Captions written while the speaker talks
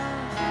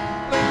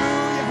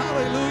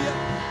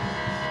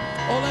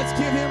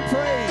Let's give him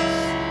praise.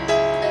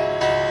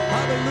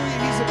 Hallelujah.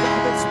 He's a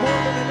God that's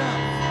more than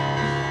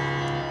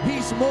enough.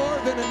 He's more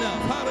than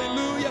enough.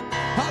 Hallelujah.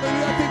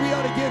 Hallelujah. I think we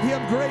ought to give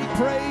him great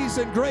praise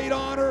and great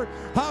honor.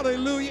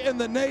 Hallelujah. In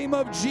the name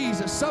of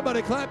Jesus.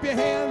 Somebody clap your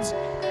hands.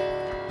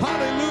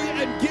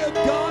 Hallelujah. And give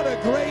God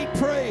a great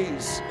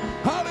praise.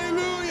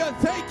 Hallelujah.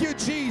 Thank you,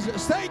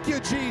 Jesus. Thank you,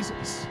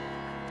 Jesus.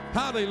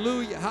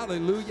 Hallelujah.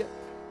 Hallelujah.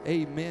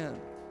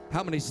 Amen.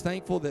 How many is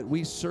thankful that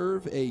we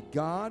serve a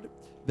God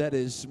that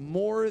is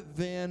more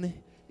than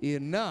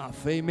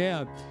enough?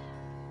 Amen.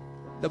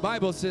 The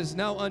Bible says,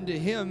 now unto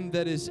him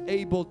that is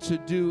able to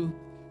do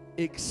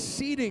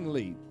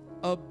exceedingly,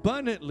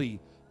 abundantly,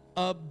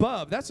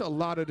 above. That's a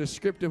lot of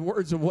descriptive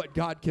words of what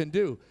God can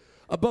do.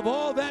 Above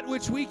all that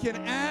which we can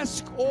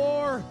ask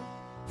or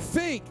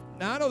think.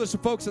 Now, I know there's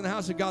some folks in the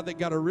house of God that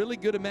got a really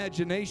good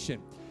imagination.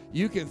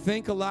 You can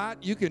think a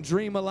lot. You can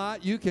dream a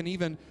lot. You can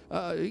even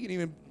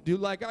do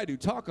like I do,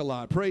 talk a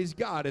lot. Praise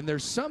God. And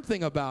there's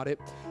something about it,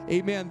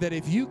 amen, that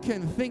if you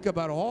can think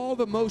about all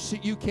the most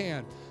that you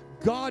can,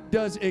 God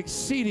does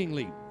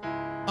exceedingly,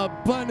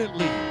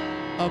 abundantly,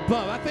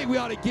 above. I think we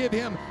ought to give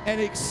him an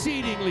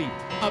exceedingly,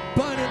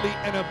 abundantly,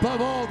 and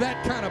above all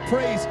that kind of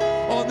praise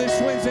on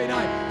this Wednesday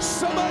night.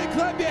 Somebody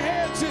clap your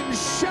hands and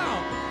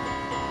shout.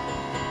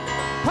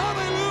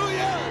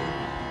 Hallelujah.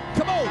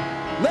 Come on.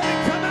 Let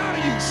it come out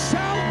of you.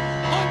 Shout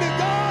unto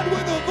God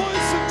with a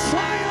voice of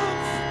triumph.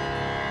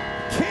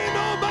 Can't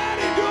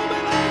nobody do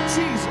me like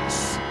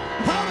Jesus.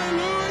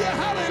 Hallelujah.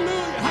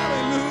 Hallelujah.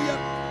 Hallelujah.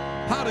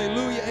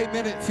 Hallelujah.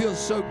 Amen. It feels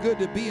so good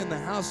to be in the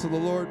house of the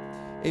Lord.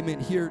 Amen.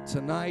 Here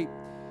tonight.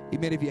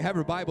 Amen. If you have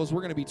your Bibles,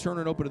 we're going to be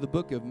turning open to the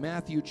book of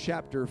Matthew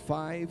chapter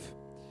 5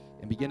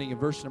 and beginning in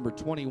verse number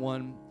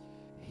 21.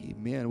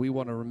 Amen. We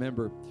want to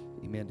remember,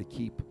 amen, to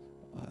keep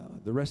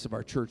the rest of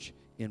our church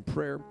in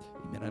prayer.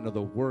 Amen. I know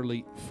the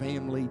Worley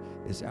family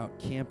is out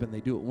camping.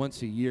 They do it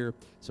once a year,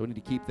 so we need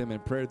to keep them in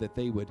prayer that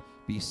they would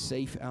be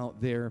safe out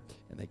there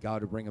and that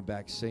God would bring them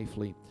back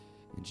safely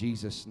in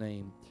Jesus'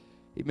 name.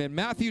 Amen.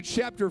 Matthew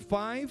chapter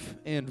 5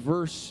 and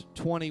verse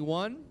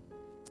 21.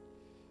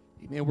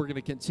 Amen. We're going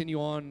to continue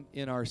on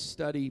in our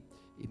study.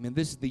 Amen.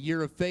 This is the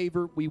year of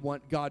favor. We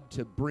want God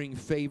to bring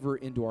favor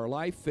into our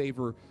life,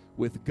 favor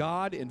with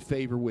God and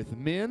favor with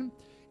men.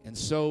 And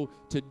so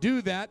to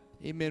do that,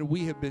 amen,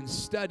 we have been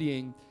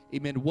studying,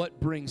 amen, what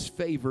brings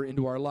favor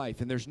into our life.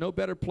 And there's no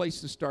better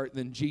place to start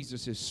than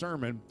Jesus'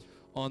 Sermon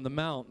on the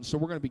Mount. And so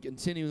we're going to be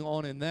continuing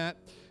on in that.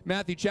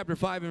 Matthew chapter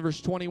 5 and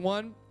verse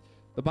 21.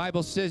 The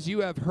Bible says,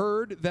 you have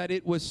heard that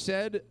it was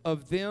said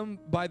of them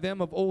by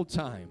them of old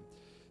time,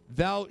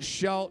 thou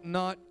shalt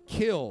not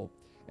kill,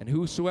 and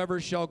whosoever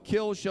shall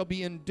kill shall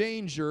be in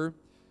danger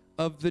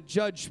of the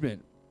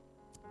judgment.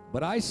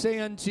 But I say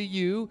unto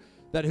you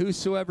that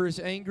whosoever is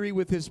angry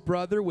with his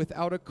brother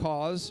without a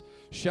cause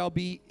shall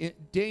be in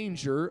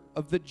danger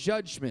of the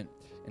judgment.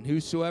 And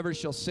whosoever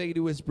shall say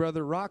to his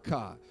brother,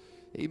 Raca,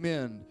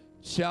 amen,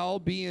 shall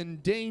be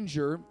in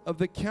danger of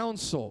the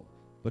council.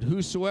 But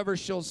whosoever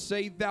shall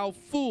say, thou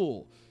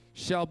fool,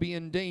 shall be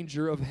in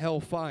danger of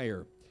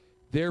hellfire.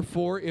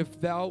 Therefore,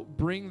 if thou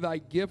bring thy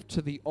gift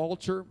to the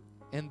altar,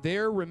 and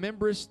there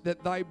rememberest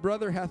that thy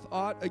brother hath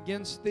aught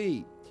against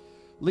thee,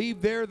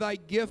 leave there thy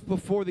gift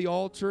before the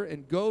altar,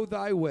 and go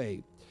thy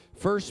way.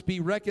 First be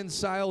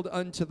reconciled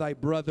unto thy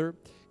brother,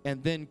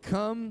 and then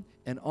come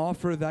and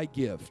offer thy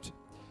gift.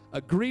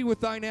 Agree with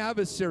thine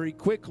adversary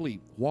quickly,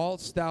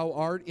 whilst thou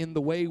art in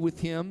the way with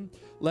him,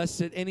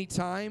 lest at any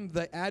time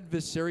the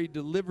adversary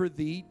deliver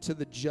thee to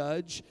the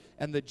judge,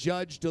 and the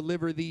judge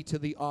deliver thee to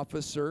the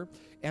officer,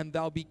 and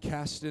thou be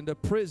cast into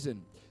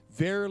prison.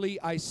 Verily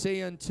I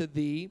say unto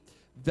thee,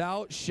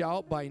 thou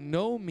shalt by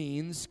no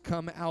means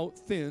come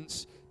out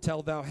thence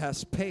till thou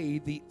hast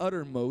paid the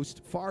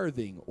uttermost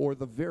farthing, or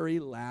the very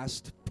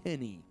last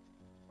penny.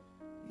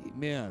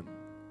 Amen.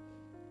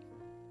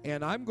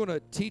 And I'm going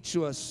to teach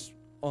us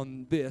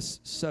on this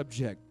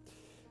subject,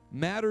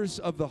 Matters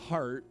of the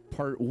Heart,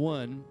 Part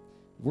 1.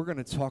 We're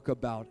going to talk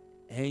about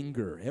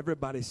anger.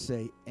 Everybody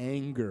say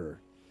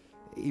anger.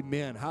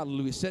 Amen.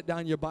 Hallelujah. Set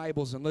down your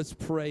Bibles and let's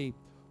pray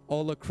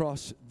all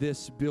across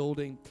this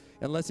building.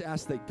 And let's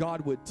ask that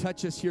God would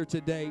touch us here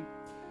today.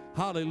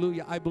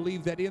 Hallelujah. I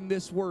believe that in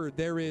this word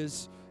there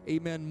is,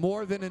 amen,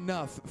 more than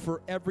enough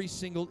for every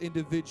single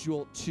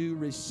individual to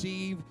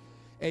receive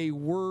a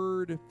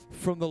word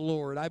from the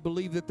Lord. I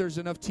believe that there's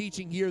enough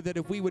teaching here that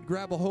if we would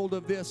grab a hold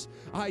of this,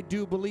 I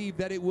do believe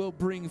that it will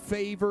bring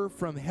favor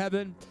from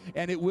heaven,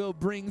 and it will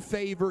bring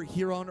favor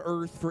here on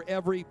earth for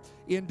every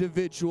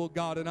individual,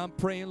 God. And I'm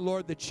praying,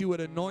 Lord, that you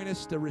would anoint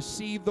us to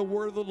receive the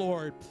word of the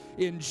Lord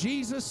in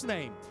Jesus'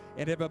 name.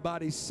 And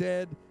everybody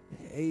said,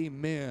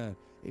 amen.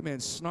 Amen.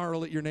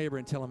 Snarl at your neighbor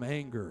and tell him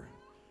anger.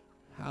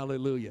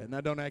 Hallelujah. And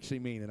I don't actually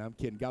mean it. I'm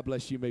kidding. God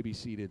bless you. You may be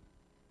seated.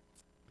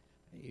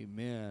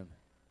 Amen.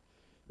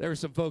 There are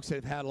some folks that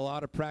have had a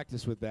lot of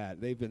practice with that.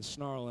 They've been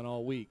snarling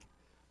all week.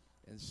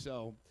 And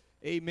so,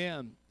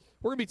 amen.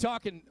 We're going to be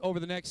talking over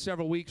the next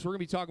several weeks. We're going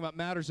to be talking about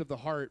matters of the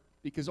heart,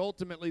 because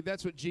ultimately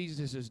that's what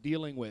Jesus is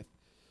dealing with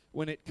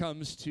when it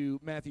comes to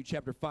Matthew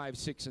chapter 5,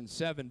 6, and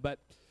 7. But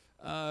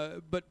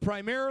But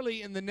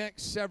primarily in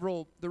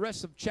the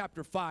rest of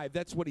chapter 5,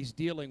 that's what he's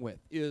dealing with,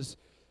 is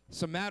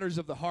some matters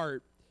of the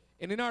heart.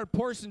 And in our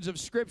portions of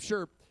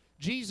Scripture,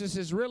 Jesus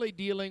is really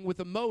dealing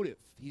with a motive.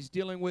 He's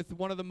dealing with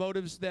one of the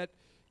motives that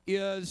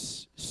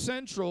is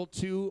central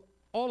to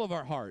all of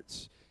our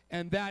hearts,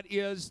 and that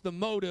is the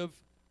motive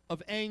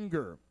of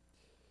anger.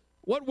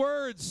 What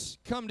words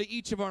come to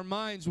each of our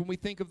minds when we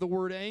think of the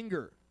word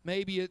anger?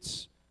 Maybe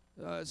it's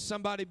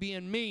somebody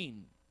being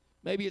mean.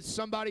 Maybe it's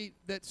somebody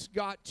that's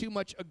got too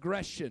much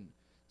aggression,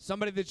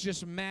 somebody that's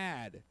just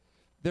mad.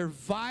 They're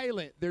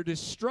violent, they're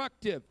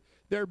destructive,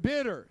 they're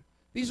bitter.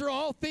 These are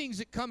all things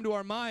that come to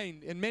our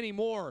mind, and many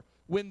more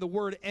when the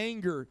word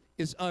anger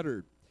is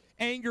uttered.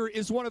 Anger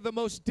is one of the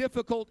most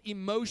difficult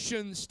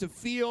emotions to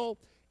feel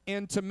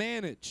and to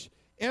manage.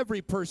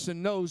 Every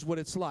person knows what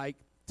it's like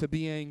to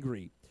be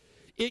angry.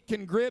 It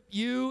can grip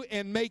you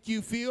and make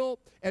you feel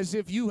as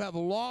if you have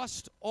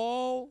lost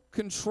all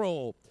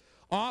control.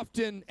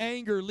 Often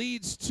anger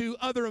leads to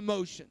other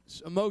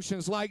emotions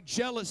like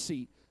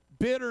jealousy,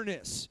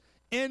 bitterness,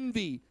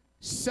 envy,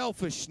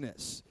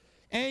 selfishness.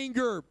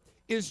 Anger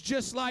is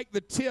just like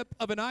the tip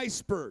of an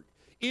iceberg.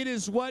 It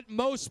is what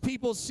most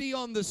people see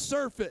on the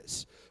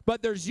surface,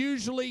 but there's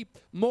usually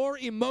more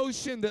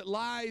emotion that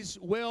lies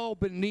well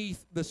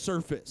beneath the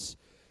surface.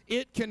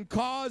 It can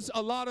cause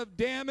a lot of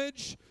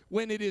damage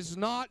when it is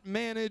not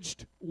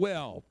managed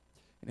well.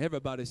 And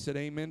everybody said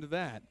amen to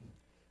that.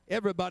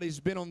 Everybody's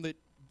been on the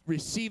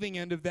receiving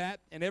end of that,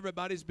 and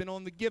everybody's been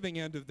on the giving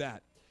end of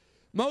that.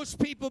 Most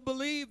people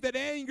believe that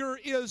anger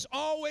is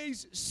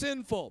always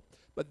sinful,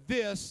 but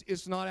this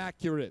is not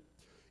accurate.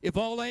 If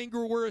all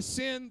anger were a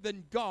sin,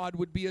 then God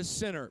would be a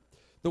sinner.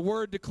 The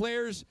word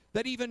declares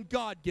that even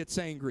God gets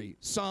angry.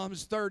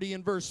 Psalms 30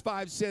 and verse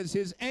 5 says,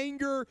 his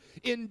anger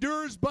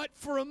endures but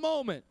for a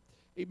moment.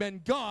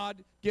 Amen.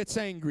 God gets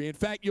angry. In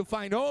fact, you'll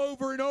find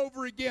over and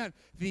over again,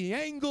 the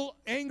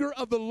anger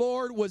of the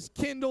Lord was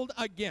kindled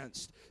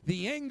against.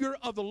 The anger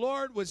of the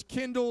Lord was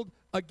kindled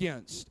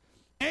against.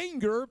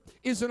 Anger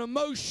is an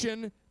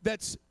emotion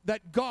that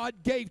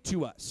God gave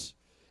to us.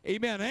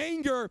 Amen.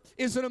 Anger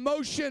is an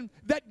emotion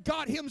that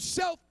God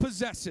himself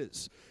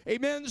possesses.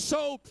 Amen.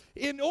 So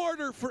in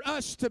order for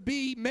us to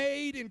be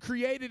made and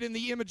created in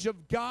the image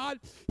of God,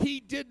 he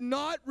did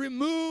not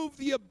remove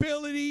the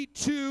ability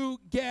to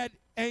get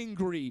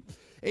angry.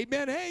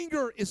 Amen.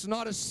 Anger is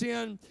not a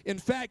sin. In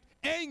fact,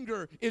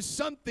 anger is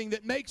something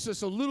that makes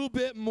us a little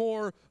bit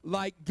more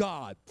like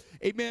God.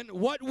 Amen.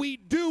 What we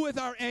do with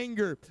our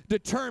anger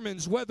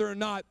determines whether or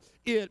not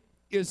it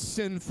is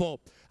sinful.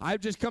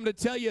 I've just come to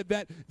tell you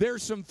that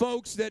there's some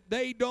folks that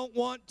they don't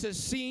want to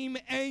seem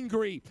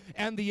angry,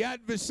 and the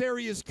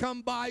adversary has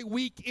come by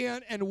week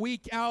in and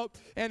week out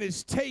and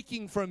is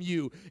taking from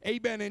you,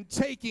 amen, and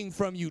taking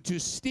from you to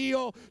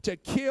steal, to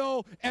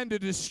kill, and to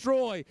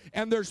destroy.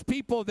 And there's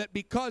people that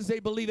because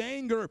they believe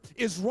anger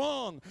is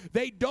wrong,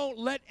 they don't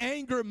let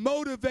anger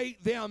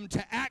motivate them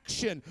to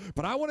action.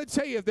 But I want to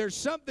tell you, if there's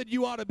something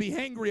you ought to be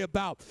angry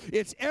about,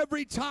 it's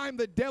every time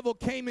the devil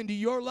came into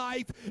your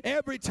life,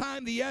 every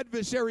time the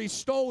adversary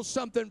stole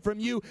something from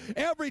you,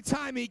 every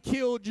time he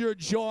killed your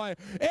joy,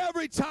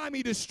 every time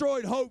he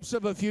destroyed hopes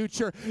of a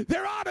future,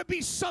 there ought to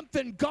be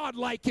something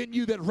godlike in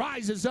you that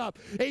rises up,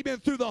 amen,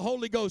 through the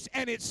Holy Ghost,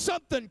 and it's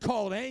something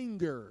called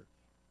anger.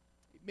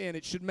 Amen.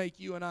 It should make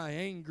you and I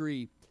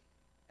angry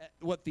at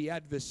what the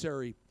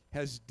adversary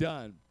has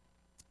done.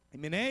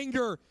 Amen.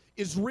 Anger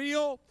is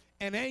real,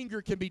 and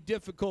anger can be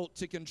difficult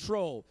to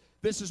control.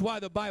 This is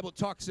why the Bible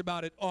talks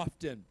about it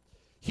often.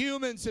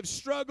 Humans have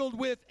struggled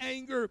with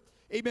anger,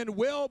 amen,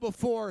 well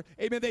before,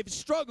 amen, they've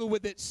struggled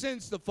with it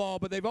since the fall,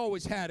 but they've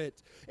always had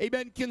it.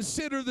 Amen,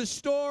 consider the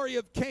story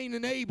of Cain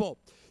and Abel.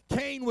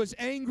 Cain was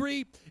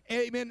angry,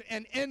 amen,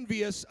 and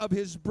envious of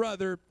his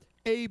brother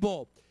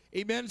Abel.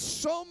 Amen,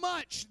 so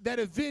much that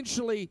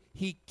eventually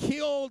he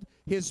killed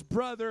his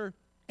brother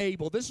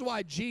Abel. This is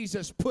why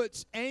Jesus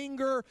puts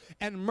anger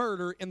and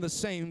murder in the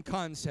same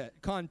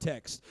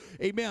context.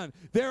 Amen.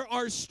 There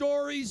are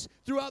stories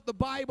throughout the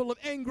Bible of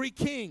angry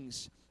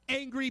kings,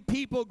 angry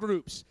people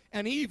groups,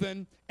 and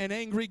even an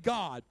angry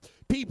God.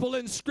 People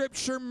in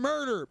Scripture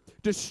murder,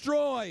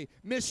 destroy,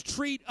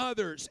 mistreat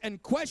others,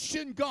 and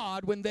question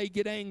God when they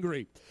get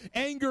angry.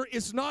 Anger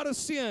is not a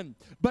sin,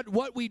 but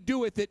what we do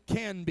with it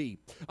can be.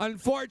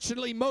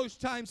 Unfortunately,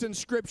 most times in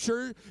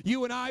Scripture,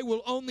 you and I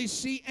will only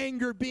see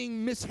anger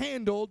being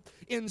mishandled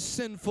in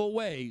sinful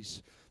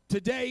ways.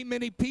 Today,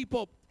 many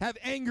people have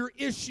anger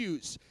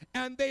issues,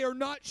 and they are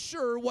not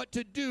sure what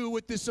to do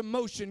with this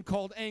emotion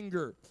called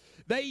anger.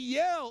 They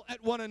yell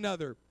at one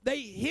another.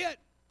 They hit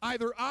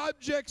either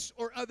objects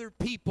or other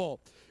people.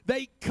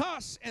 They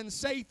cuss and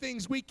say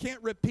things we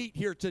can't repeat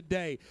here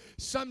today.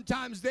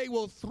 Sometimes they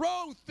will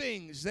throw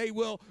things. They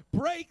will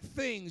break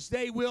things.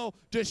 They will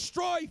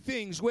destroy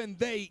things when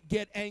they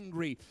get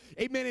angry.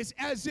 Amen. It's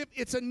as if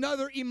it's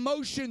another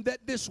emotion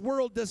that this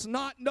world does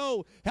not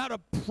know how to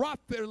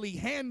properly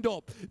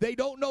handle. They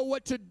don't know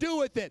what to do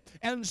with it.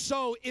 And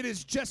so it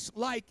is just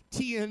like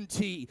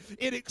TNT.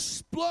 It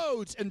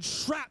explodes and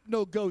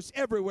shrapnel goes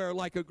everywhere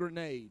like a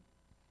grenade.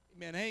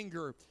 Amen.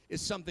 Anger is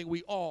something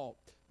we all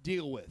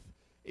deal with.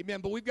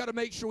 Amen. But we've got to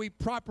make sure we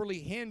properly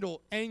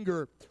handle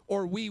anger,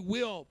 or we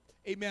will,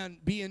 amen,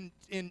 be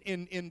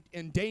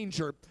in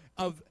danger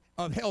of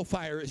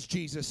hellfire, as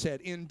Jesus said,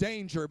 in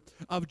danger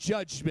of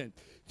judgment.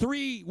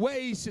 3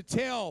 ways to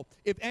tell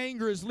if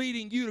anger is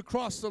leading you to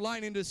cross the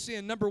line into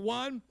sin. Number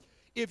 1,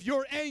 if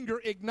your anger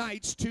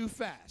ignites too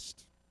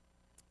fast.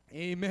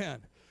 Amen.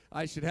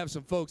 I should have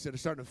some folks that are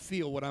starting to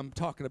feel what I'm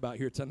talking about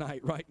here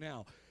tonight, right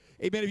now.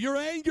 Amen. If your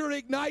anger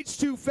ignites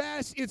too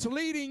fast, it's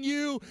leading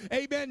you,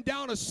 amen,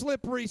 down a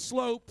slippery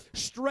slope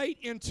straight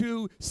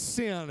into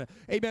sin.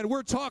 Amen.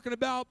 We're talking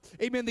about,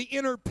 amen, the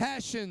inner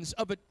passions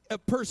of a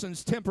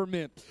person's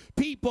temperament.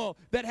 People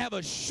that have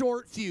a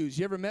short fuse.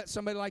 You ever met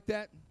somebody like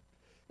that?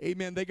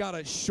 Amen. They got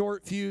a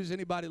short fuse.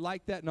 Anybody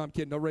like that? No, I'm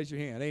kidding. Don't raise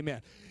your hand.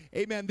 Amen.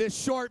 Amen. This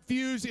short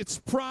fuse, it's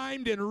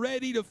primed and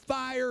ready to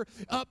fire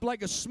up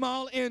like a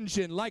small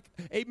engine, like,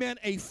 amen,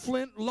 a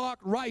flintlock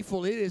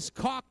rifle. It is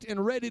cocked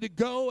and ready to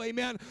go,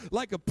 amen,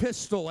 like a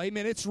pistol.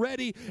 Amen. It's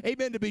ready,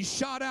 amen, to be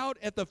shot out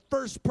at the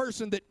first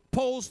person that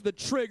pulls the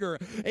trigger.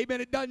 Amen.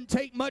 It doesn't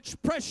take much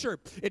pressure.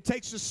 It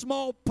takes a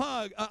small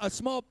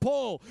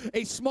pull,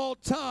 a small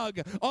tug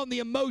on the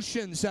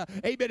emotions.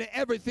 Amen. And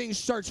everything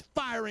starts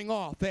firing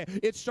off.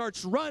 It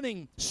starts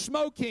running,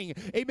 smoking.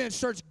 Amen.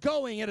 Starts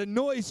going at a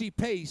noisy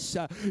pace.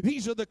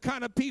 These are the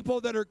kind of people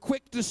that are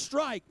quick to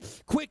strike,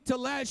 quick to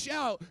lash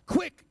out,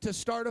 quick to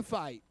start a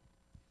fight.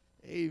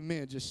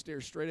 Amen. Just stare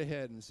straight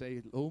ahead and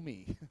say, oh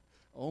me,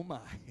 oh my.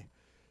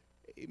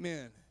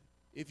 Amen.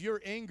 If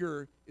your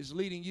anger is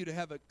leading you to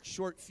have a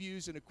short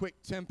fuse and a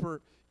quick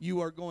temper,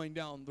 you are going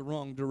down the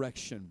wrong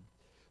direction.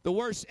 The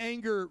worst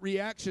anger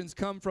reactions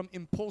come from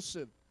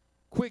impulsive,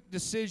 quick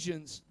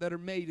decisions that are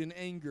made in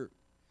anger.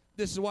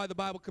 This is why the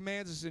Bible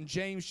commands us in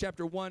James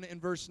chapter 1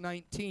 and verse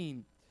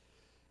 19.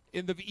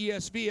 In the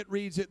ESV, it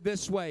reads it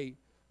this way: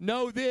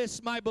 know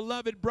this, my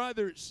beloved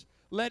brothers,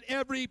 let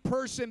every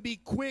person be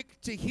quick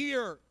to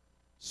hear,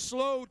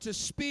 slow to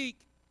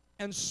speak,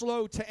 and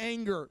slow to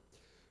anger.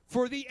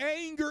 For the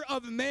anger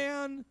of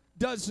man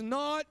does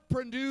not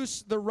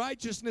produce the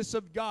righteousness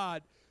of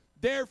God.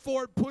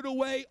 Therefore, put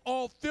away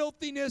all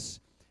filthiness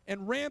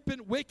and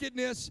rampant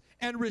wickedness,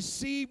 and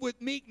receive with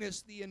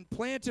meekness the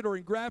implanted or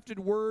engrafted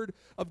word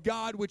of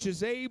God, which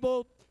is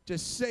able to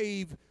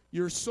save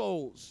your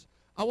souls.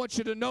 I want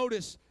you to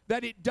notice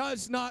that it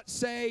does not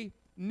say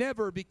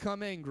never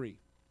become angry.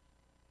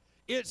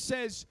 It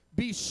says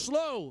be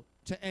slow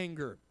to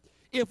anger.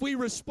 If we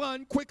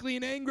respond quickly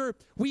in anger,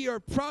 we are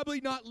probably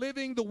not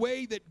living the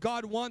way that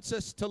God wants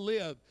us to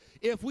live.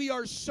 If we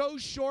are so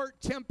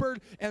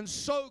short-tempered and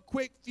so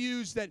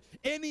quick-fused that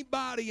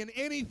anybody and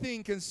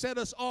anything can set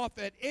us off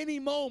at any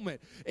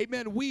moment,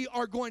 amen, we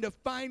are going to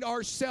find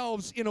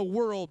ourselves in a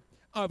world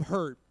of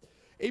hurt.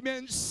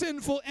 Amen.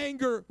 Sinful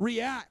anger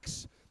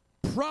reacts.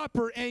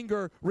 Proper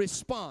anger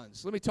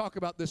responds. Let me talk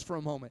about this for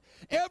a moment.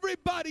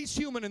 Everybody's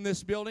human in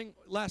this building,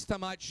 last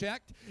time I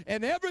checked,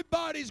 and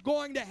everybody's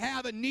going to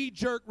have a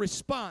knee-jerk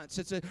response.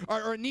 It's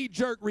a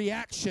knee-jerk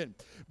reaction.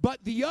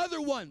 But the other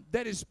one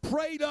that is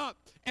prayed up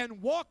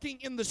and walking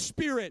in the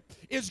Spirit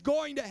is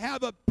going to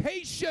have a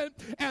patient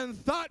and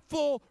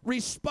thoughtful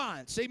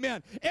response.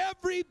 Amen.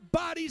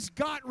 Everybody's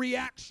got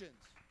reactions.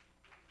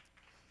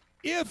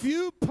 If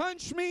you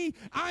punch me,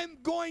 I'm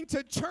going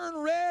to turn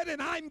red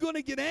and I'm going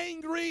to get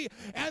angry.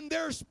 And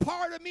there's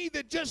part of me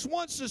that just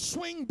wants to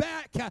swing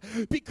back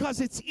because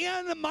it's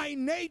in my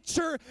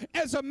nature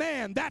as a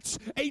man. That's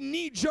a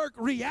knee-jerk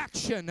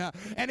reaction.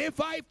 And if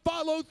I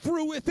follow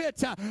through with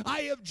it, I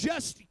have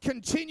just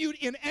continued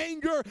in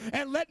anger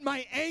and let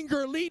my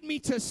anger lead me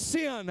to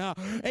sin.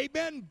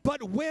 Amen.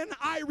 But when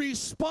I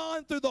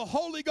respond through the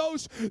Holy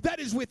Ghost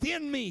that is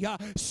within me,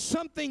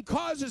 something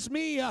causes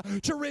me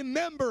to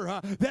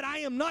remember that I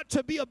am not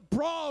to be a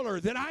brawler,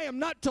 that I am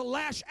not to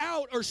lash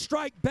out or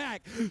strike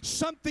back.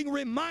 Something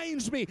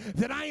reminds me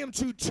that I am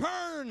to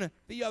turn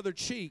the other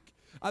cheek.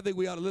 I think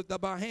we ought to lift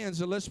up our hands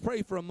and let's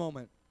pray for a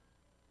moment.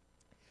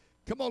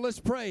 Come on,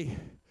 let's pray.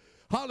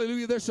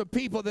 Hallelujah. There's some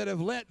people that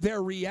have let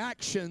their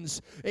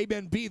reactions,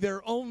 amen, be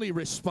their only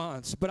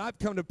response. But I've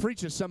come to preach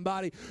to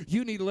somebody,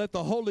 you need to let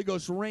the Holy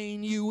Ghost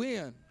rein you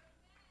in.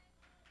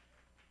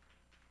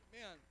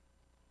 Amen.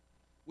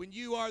 When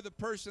you are the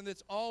person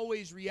that's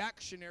always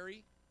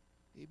reactionary,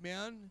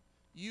 amen,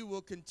 you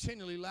will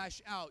continually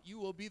lash out. You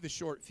will be the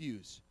short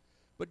fuse.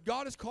 But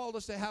God has called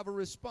us to have a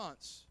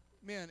response.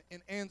 Amen,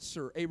 an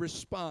answer, a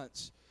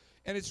response.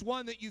 And it's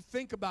one that you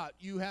think about,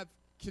 you have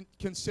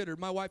considered.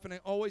 My wife and I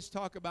always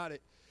talk about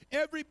it.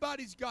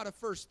 Everybody's got a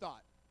first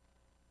thought.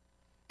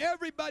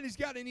 Everybody's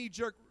got a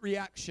knee-jerk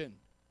reaction.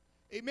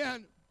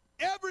 Amen.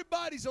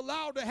 Everybody's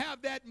allowed to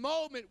have that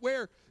moment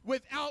where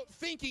without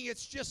thinking,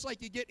 it's just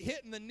like you get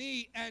hit in the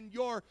knee and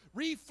your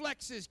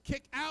reflexes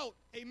kick out.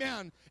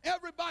 Amen.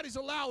 Everybody's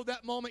allowed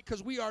that moment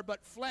because we are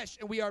but flesh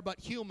and we are but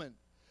human.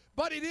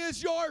 But it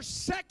is your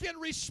second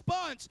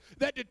response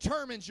that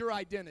determines your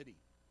identity.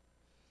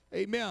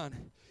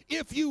 Amen.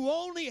 If you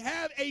only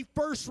have a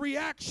first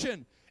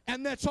reaction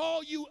and that's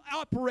all you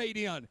operate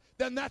in,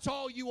 then that's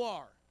all you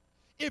are.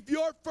 if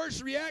your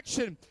first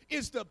reaction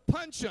is to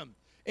punch them,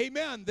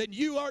 amen, then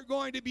you are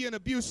going to be an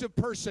abusive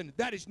person.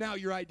 That is now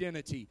your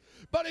identity.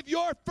 But if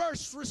your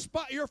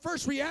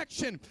first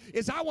reaction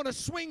is, I want to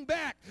swing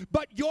back,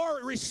 but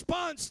your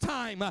response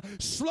time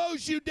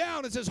slows you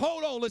down and says,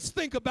 hold on, let's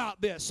think about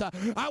this.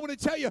 I want to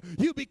tell you,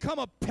 you become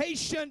a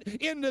patient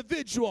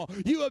individual.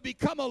 You have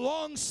become a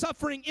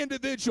long-suffering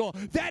individual.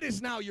 That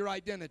is now your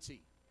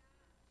identity.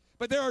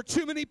 But there are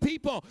too many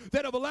people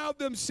that have allowed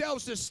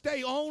themselves to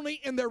stay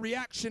only in their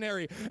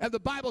reactionary. And the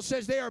Bible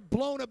says they are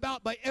blown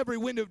about by every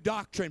wind of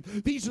doctrine.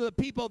 These are the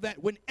people that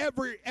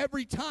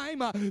every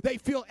time they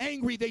feel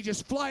angry, they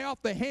just fly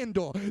off the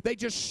handle. They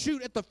just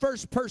shoot at the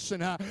first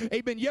person.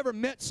 Amen. You ever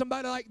met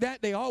somebody like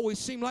that? They always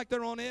seem like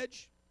they're on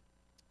edge.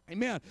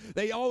 Amen.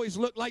 They always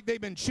look like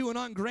they've been chewing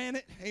on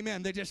granite.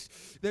 Amen. They're just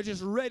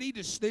ready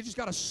to. They just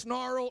got a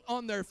snarl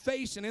on their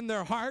face and in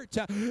their heart.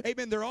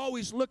 Amen. They're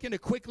always looking to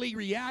quickly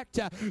react.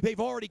 They've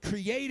already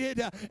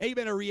created,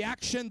 amen, a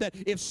reaction that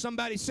if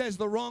somebody says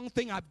the wrong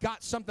thing, I've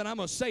got something I'm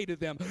going to say to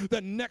them.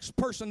 The next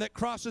person that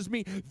crosses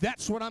me,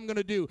 that's what I'm going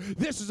to do.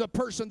 This is a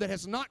person that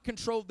has not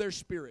controlled their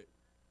spirit.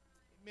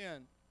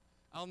 Amen.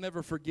 I'll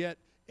never forget.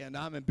 And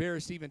I'm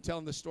embarrassed even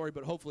telling this story,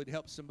 but hopefully it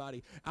helps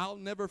somebody. I'll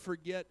never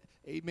forget,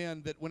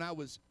 amen, that when I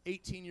was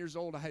 18 years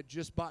old, I had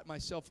just bought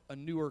myself a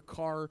newer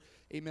car.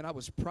 Amen. I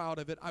was proud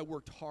of it. I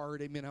worked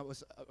hard. Amen. I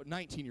was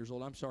 19 years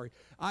old. I'm sorry.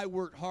 I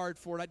worked hard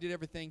for it. I did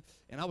everything.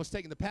 And I was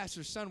taking the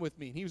pastor's son with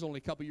me, and he was only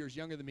a couple years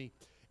younger than me.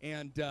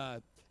 And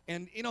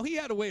you know, he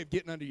had a way of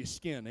getting under your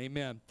skin.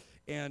 Amen.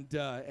 And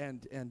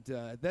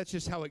that's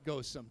just how it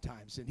goes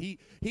sometimes. And he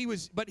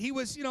was,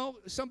 you know,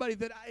 somebody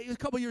that he was a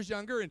couple years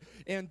younger,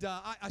 and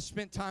I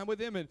spent time with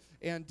him,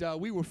 and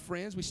we were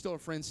friends. We still are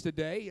friends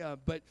today.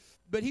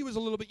 But he was a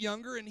little bit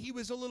younger, and he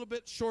was a little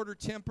bit shorter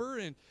temper,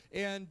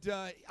 and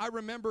I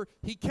remember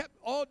he kept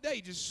all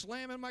day just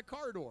slamming my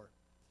car door,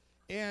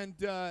 and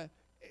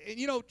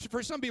you know,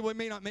 for some people it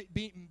may not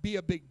be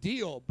a big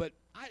deal, but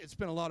I had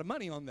spent a lot of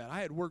money on that.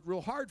 I had worked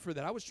real hard for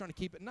that. I was trying to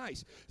keep it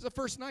nice. It's the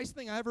first nice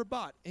thing I ever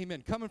bought.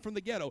 Amen. Coming from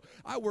the ghetto,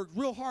 I worked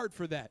real hard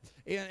for that.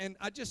 And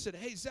I just said,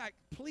 hey, Zach,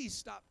 please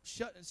stop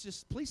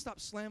please stop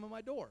slamming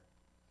my door.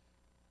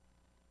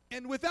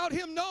 And without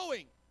him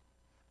knowing,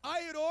 I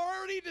had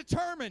already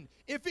determined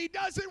if he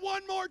does it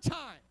one more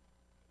time,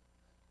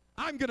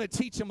 I'm going to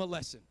teach him a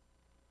lesson.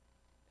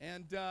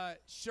 And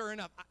sure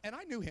enough, and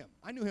I knew him.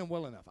 I knew him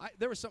well enough.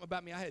 There was something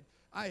about me.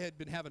 I had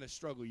been having a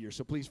struggle year,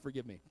 so please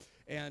forgive me.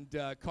 And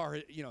car,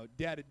 you know,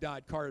 Dad had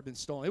died, car had been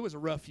stolen. It was a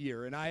rough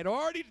year, and I had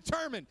already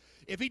determined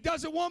if he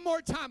does it one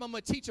more time, I'm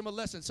going to teach him a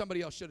lesson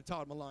somebody else should have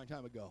taught him a long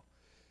time ago.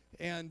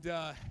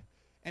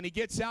 And he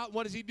gets out.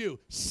 What does he do?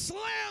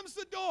 Slams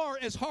the door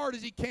as hard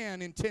as he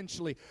can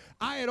intentionally.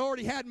 I had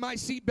already had my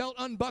seatbelt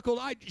unbuckled.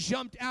 I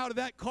jumped out of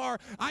that car.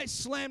 I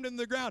slammed him to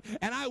the ground,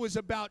 and I was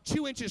about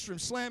 2 inches from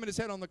slamming his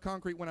head on the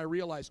concrete when I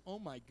realized, oh,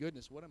 my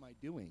goodness, what am I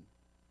doing?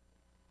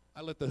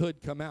 I let the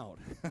hood come out.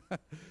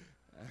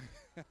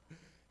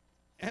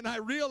 And I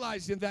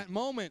realized in that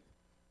moment,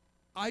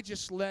 I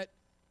just let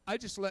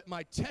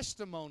my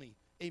testimony,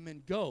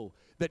 amen, go,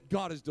 that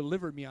God has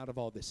delivered me out of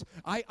all this.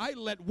 I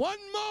let one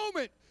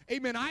moment,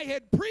 amen, I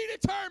had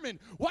predetermined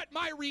what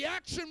my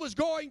reaction was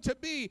going to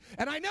be,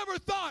 and I never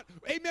thought,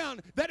 amen,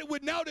 that it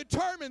would now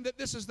determine that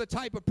this is the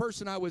type of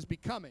person I was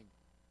becoming.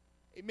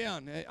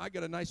 Amen. I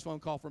got a nice phone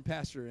call from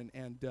Pastor,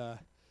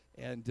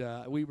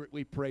 and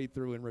we prayed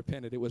through and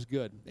repented. It was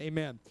good.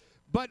 Amen.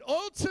 But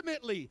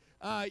ultimately,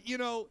 you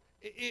know,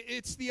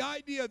 it's the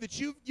idea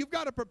that you've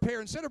got to prepare.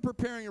 Instead of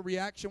preparing a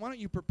reaction, why don't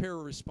you prepare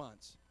a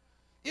response?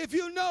 If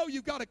you know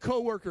you've got a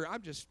coworker,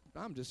 I'm just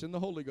in the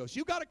Holy Ghost.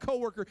 You've got a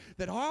coworker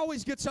that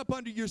always gets up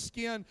under your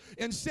skin.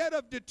 Instead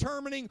of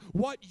determining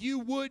what you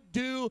would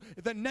do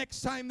the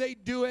next time they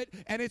do it,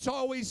 and it's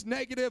always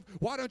negative,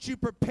 why don't you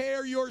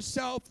prepare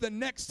yourself the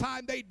next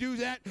time they do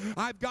that?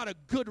 I've got a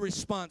good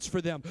response for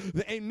them.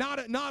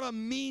 Not a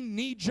mean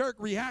knee-jerk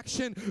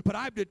reaction, but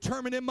I've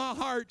determined in my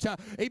heart,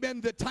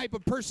 amen, the type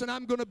of person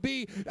I'm going to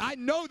be. I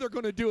know they're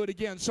going to do it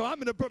again, so I'm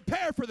going to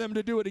prepare for them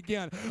to do it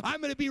again.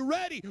 I'm going to be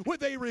ready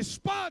with a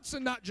response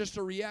and not just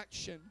a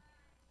reaction.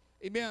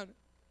 Amen.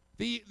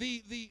 The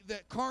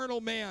carnal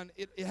man,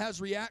 it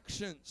has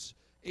reactions.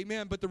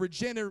 Amen. But the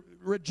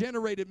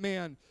regenerated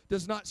man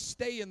does not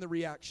stay in the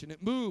reaction.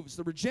 It moves.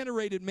 The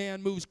regenerated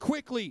man moves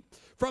quickly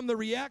from the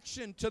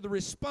reaction to the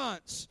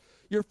response.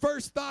 Your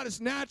first thought is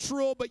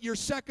natural, but your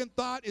second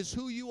thought is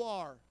who you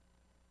are.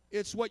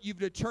 It's what you've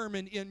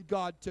determined in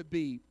God to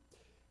be.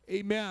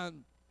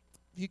 Amen.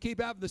 If you keep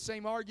having the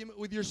same argument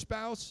with your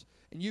spouse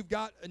and you've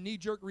got a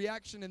knee-jerk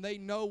reaction and they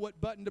know what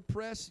button to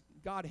press,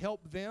 God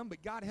help them,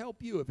 but God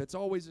help you if it's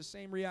always the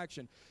same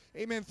reaction.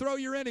 Amen. Throw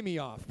your enemy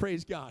off.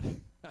 Praise God.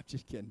 I'm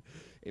just kidding.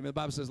 Amen. The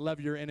Bible says love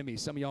your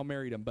enemies. Some of y'all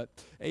married them, but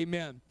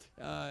amen.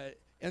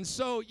 And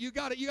so you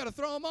got to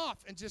throw them off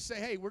and just say,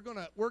 hey, we're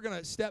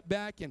gonna step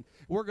back and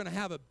we're gonna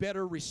have a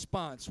better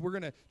response. We're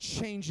gonna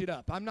change it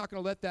up. I'm not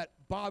gonna let that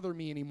bother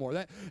me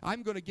anymore.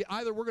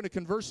 Either we're gonna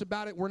converse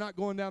about it, we're not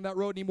going down that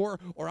road anymore,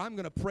 or I'm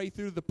gonna pray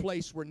through the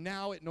place where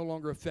now it no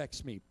longer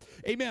affects me.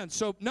 Amen.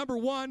 So number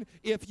one,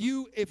 if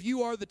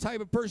you are the type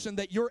of person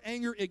that your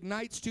anger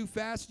ignites too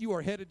fast, you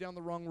are headed down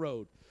the wrong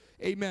road.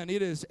 Amen.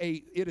 It is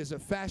a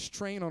fast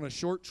train on a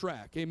short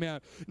track.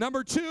 Amen.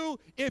 Number two,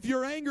 if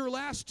your anger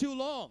lasts too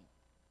long.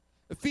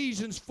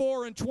 Ephesians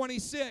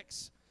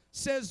 4:26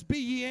 says, be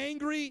ye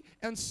angry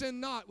and sin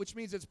not, which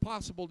means it's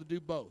possible to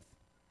do both.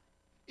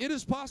 It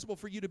is possible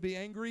for you to be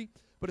angry,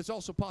 but it's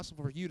also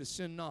possible for you to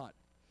sin not.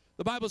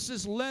 The Bible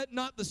says, let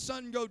not the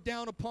sun go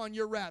down upon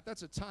your wrath.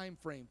 That's a time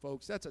frame,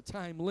 folks. That's a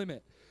time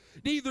limit.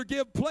 Neither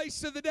give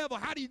place to the devil.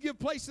 How do you give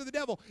place to the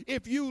devil?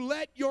 If you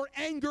let your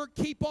anger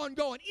keep on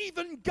going.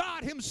 Even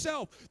God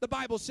himself, the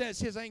Bible says,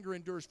 his anger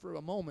endures for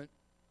a moment.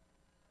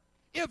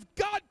 If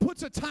God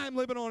puts a time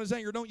limit on his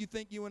anger, don't you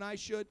think you and I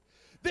should?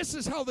 This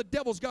is how the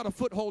devil's got a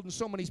foothold in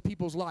so many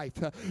people's life,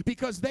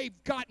 because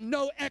they've got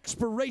no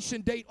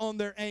expiration date on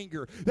their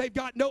anger. They've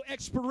got no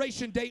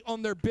expiration date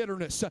on their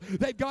bitterness.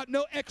 They've got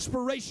no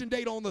expiration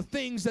date on the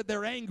things that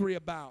they're angry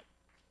about.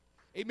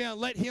 Amen.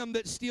 Let him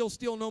that steals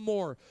steal no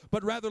more,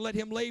 but rather let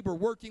him labor,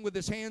 working with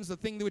his hands the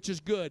thing which is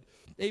good.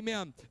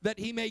 Amen. That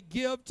he may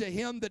give to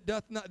him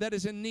that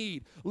is in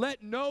need.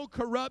 Let no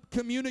corrupt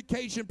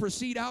communication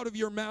proceed out of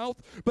your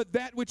mouth, but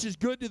that which is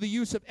good to the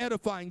use of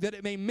edifying, that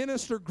it may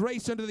minister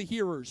grace unto the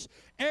hearers.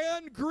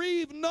 And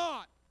grieve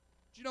not.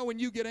 Do you know when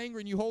you get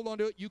angry and you hold on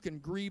to it, you can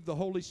grieve the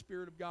Holy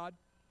Spirit of God?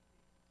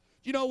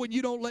 Do you know when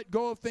you don't let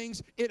go of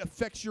things, it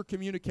affects your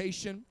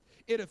communication?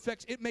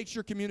 It makes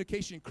your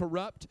communication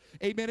corrupt.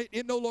 Amen.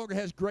 It no longer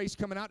has grace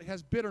coming out. It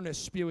has bitterness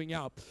spewing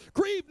out.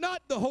 Grieve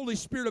not the Holy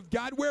Spirit of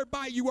God,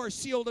 whereby you are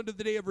sealed unto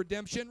the day of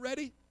redemption.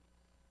 Ready?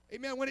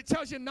 Amen. When it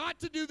tells you not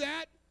to do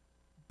that,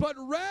 but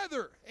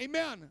rather,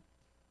 amen,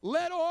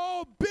 let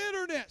all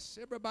bitterness,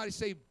 everybody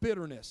say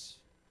bitterness.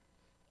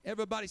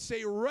 Everybody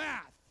say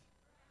wrath.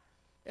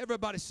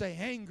 Everybody say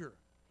anger.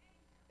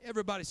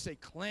 Everybody say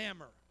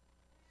clamor.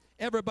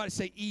 Everybody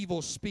say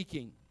evil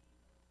speaking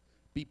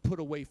be put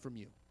away from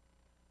you.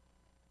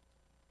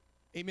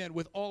 Amen.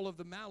 With all of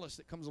the malice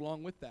that comes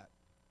along with that.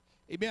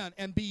 Amen.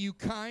 And be you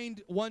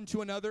kind one to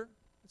another.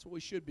 That's what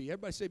we should be.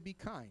 Everybody say be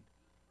kind.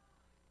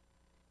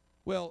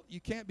 Well, you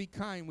can't be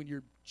kind when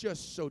you're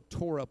just so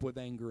tore up with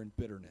anger and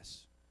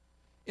bitterness.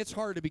 It's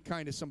hard to be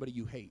kind to somebody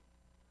you hate.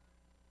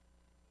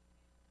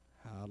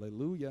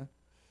 Hallelujah.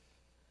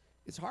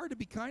 It's hard to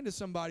be kind to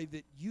somebody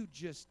that you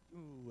just,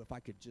 if I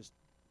could just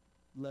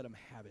let them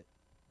have it.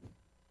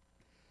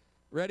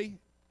 Ready?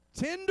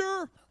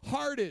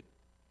 Tender-hearted.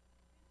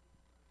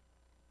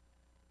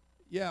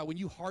 Yeah, when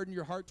you harden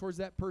your heart towards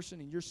that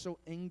person and you're so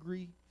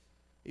angry,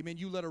 amen,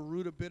 you let a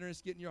root of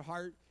bitterness get in your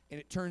heart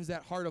and it turns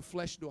that heart of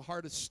flesh into a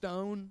heart of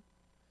stone.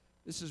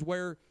 This is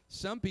where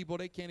some people,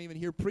 they can't even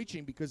hear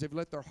preaching because they've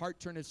let their heart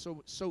turn. It's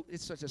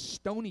such a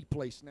stony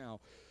place now.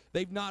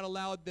 They've not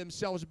allowed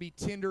themselves to be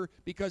tender,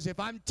 because if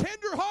I'm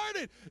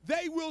tender-hearted,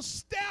 they will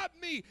stab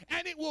me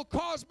and it will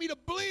cause me to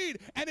bleed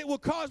and it will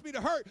cause me to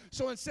hurt.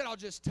 So instead, I'll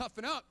just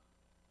toughen up.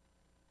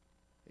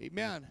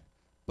 Amen.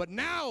 But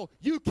now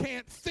you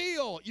can't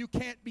feel, you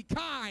can't be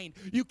kind,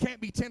 you can't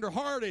be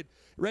tender-hearted.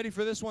 Ready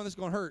for this one that's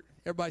going to hurt?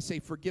 Everybody say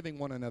forgiving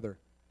one another.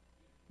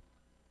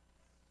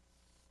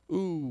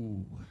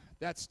 Ooh,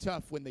 that's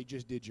tough when they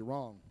just did you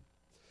wrong.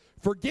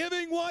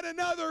 Forgiving one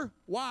another.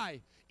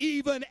 Why?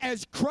 Even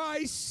as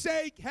Christ's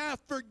sake hath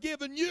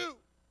forgiven you.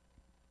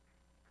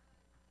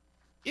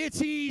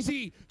 It's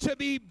easy to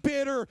be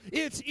bitter.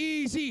 It's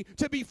easy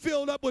to be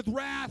filled up with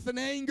wrath and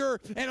anger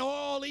and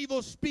all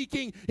evil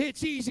speaking.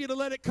 It's easy to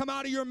let it come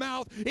out of your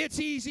mouth. It's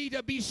easy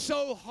to be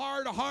so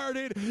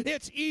hard-hearted.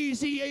 It's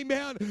easy,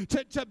 amen,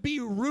 to be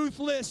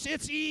ruthless.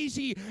 It's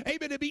easy,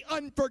 amen, to be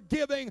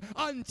unforgiving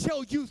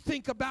until you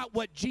think about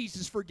what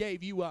Jesus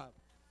forgave you of.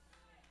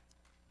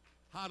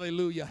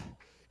 Hallelujah.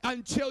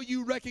 Until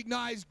you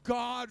recognize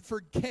God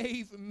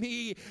forgave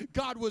me.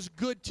 God was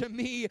good to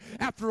me.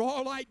 After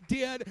all I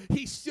did,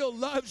 he still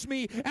loves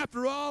me.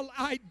 After all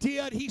I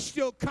did, he's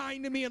still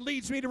kind to me and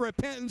leads me to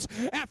repentance.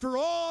 After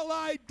all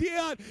I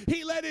did,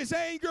 he let his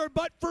anger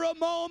but for a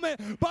moment,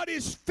 but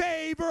his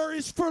favor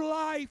is for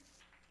life.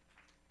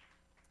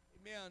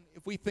 Amen.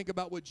 If we think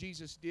about what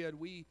Jesus did,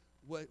 we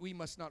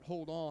must not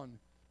hold on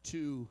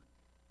to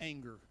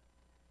anger.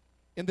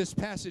 In this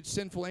passage,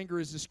 sinful anger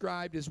is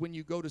described as when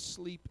you go to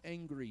sleep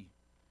angry,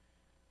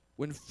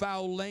 when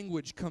foul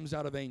language comes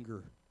out of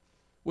anger,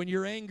 when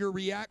your anger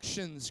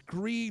reactions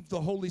grieve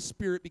the Holy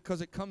Spirit because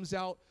it comes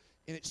out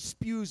and it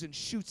spews and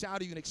shoots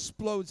out of you and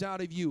explodes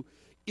out of you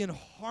in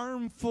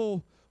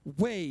harmful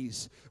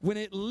ways, when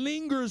it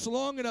lingers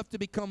long enough to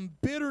become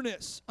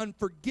bitterness,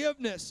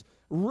 unforgiveness,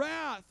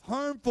 wrath,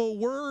 harmful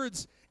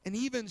words, and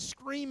even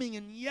screaming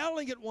and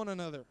yelling at one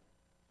another.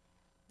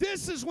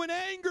 This is when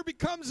anger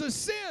becomes a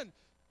sin.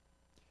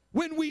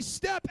 when we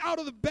step out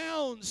of the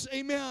bounds,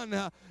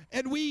 amen,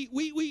 and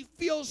we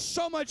feel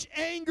so much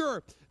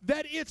anger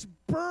that it's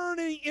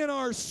burning in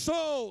our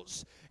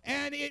souls,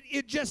 and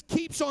it just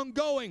keeps on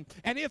going.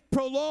 And if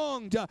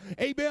prolonged,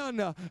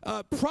 amen,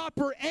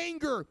 proper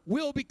anger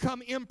will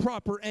become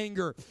improper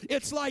anger.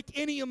 It's like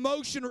any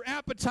emotion or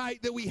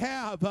appetite that we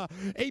have,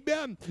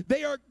 amen.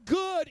 They are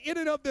good in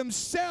and of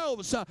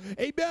themselves,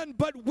 amen.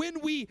 But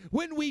when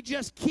we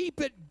just keep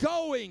it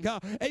going,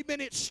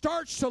 amen, it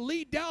starts to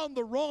lead down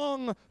the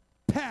wrong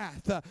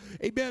path.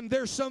 Amen.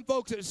 There's some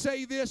folks that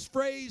say this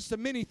phrase to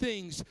many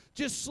things: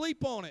 just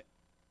sleep on it.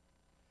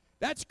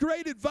 That's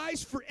great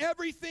advice for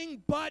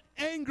everything but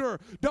anger.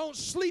 Don't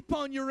sleep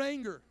on your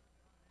anger.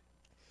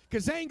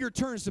 Because anger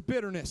turns to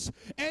bitterness.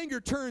 Anger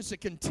turns to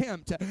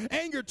contempt.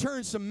 Anger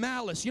turns to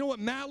malice. You know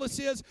what malice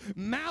is?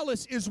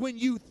 Malice is when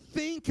you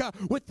think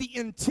with the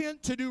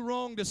intent to do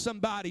wrong to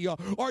somebody,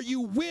 or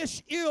you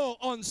wish ill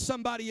on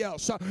somebody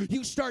else.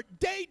 You start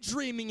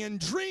daydreaming and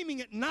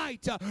dreaming at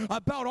night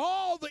about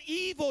all the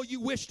evil you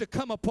wish to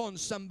come upon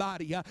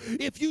somebody.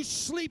 If you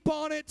sleep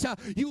on it,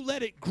 you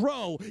let it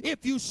grow.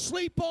 If you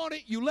sleep on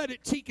it, you let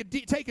it take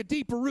a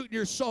deeper root in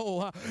your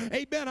soul.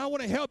 Amen. I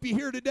want to help you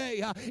here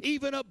today.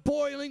 Even a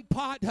boiling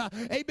pot,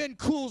 amen,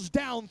 cools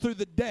down through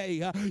the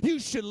day. You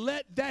should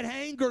let that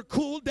anger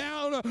cool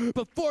down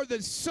before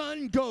the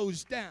sun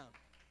goes down.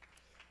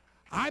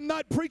 I'm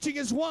not preaching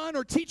as one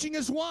or teaching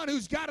as one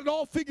who's got it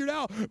all figured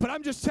out, but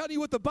I'm just telling you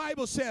what the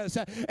Bible says.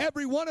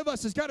 Every one of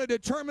us has got to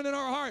determine in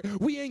our heart,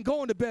 we ain't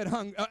going to bed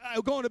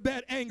going to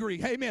bed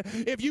angry. Amen.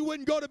 If you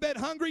wouldn't go to bed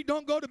hungry,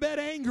 don't go to bed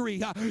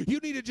angry. You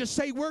need to just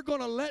say, we're going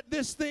to let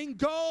this thing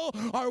go,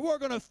 or we're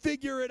going to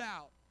figure it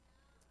out.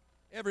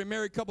 Every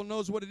married couple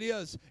knows what it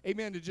is,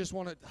 amen, to just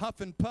want to huff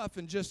and puff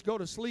and just go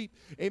to sleep.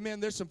 Amen.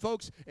 There's some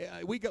folks,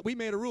 we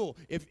made a rule.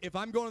 If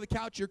I'm going to the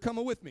couch, you're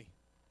coming with me.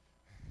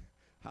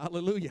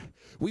 Hallelujah.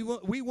 We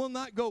will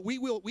not go.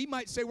 We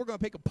might say we're going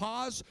to take a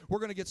pause. We're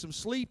going to get some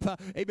sleep.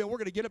 Amen. We're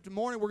going to get up in the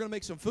morning. We're going to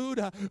make some food.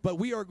 But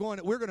we're going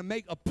to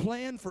make a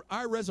plan for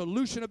our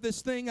resolution of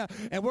this thing.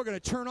 And we're going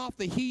to turn off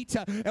the heat.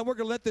 And we're going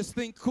to let this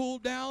thing cool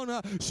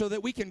down so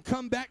that we can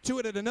come back to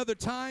it at another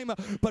time.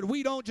 But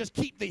we don't just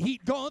keep the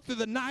heat going through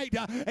the night.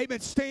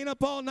 Amen. Staying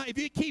up all night. If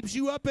it keeps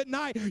you up at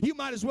night, you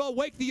might as well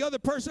wake the other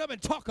person up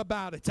and talk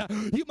about it.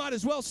 You might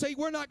as well say,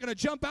 we're not going to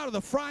jump out of the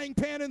frying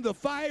pan into the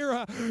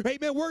fire.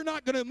 Amen. We're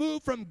not going to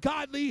move from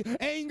godly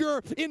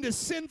anger into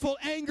sinful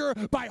anger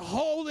by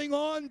holding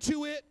on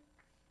to it.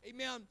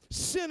 Amen.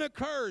 Sin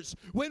occurs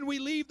when we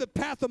leave the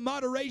path of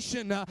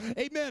moderation.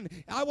 Amen.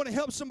 I want to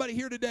help somebody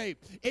here today.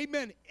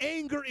 Amen.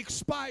 Anger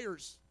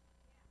expires.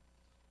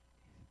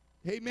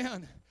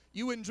 Amen.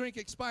 You wouldn't drink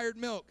expired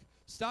milk.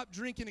 Stop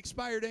drinking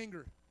expired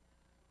anger.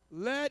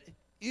 Let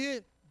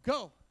it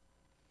go.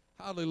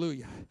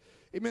 Hallelujah.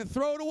 Amen.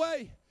 Throw it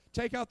away.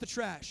 Take out the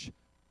trash.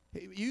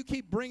 You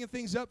keep bringing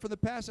things up from the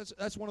past.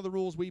 That's one of the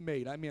rules we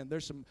made. I mean,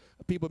 there's some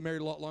people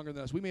married a lot longer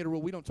than us. We made a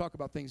rule. We don't talk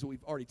about things that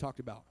we've already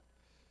talked about.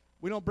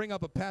 We don't bring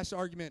up a past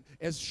argument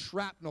as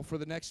shrapnel for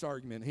the next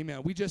argument.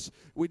 Amen.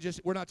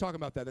 We're not talking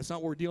about that. That's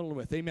not what we're dealing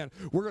with. Amen.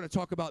 We're going to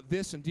talk about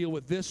this and deal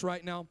with this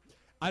right now.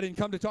 I didn't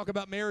come to talk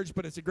about marriage,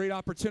 but it's a great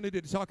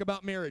opportunity to talk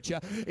about marriage.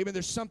 Amen.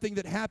 There's something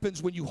that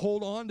happens when you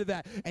hold on to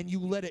that and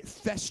you let it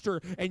fester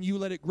and you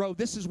let it grow.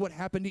 This is what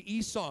happened to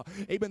Esau.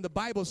 Amen. The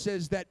Bible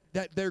says that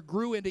there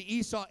grew into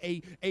Esau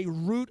a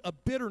root of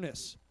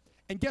bitterness.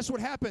 And guess what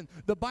happened?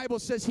 The Bible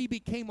says he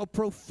became a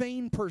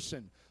profane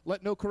person.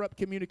 Let no corrupt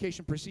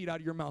communication proceed out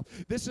of your mouth.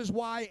 This is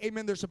why,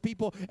 amen, there's some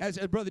people, as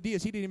Brother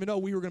Diaz, he didn't even know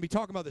we were going to be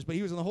talking about this, but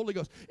he was in the Holy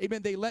Ghost.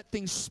 Amen, they let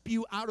things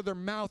spew out of their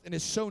mouth, and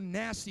it's so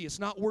nasty. It's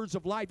not words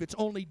of life. It's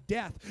only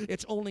death.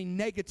 It's only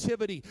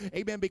negativity.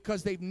 Amen,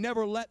 because they've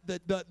never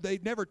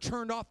they've never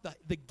turned off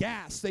the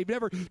gas. They've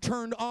never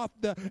turned off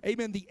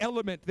the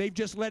element. They've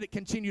just let it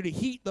continue to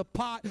heat the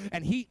pot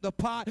and heat the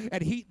pot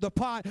and heat the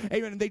pot.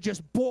 Amen, and they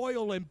just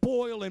boil and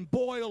boil and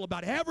boil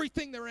about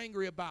everything they're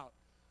angry about.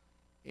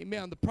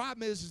 Amen. The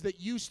problem is that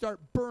you start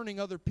burning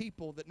other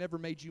people that never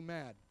made you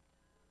mad.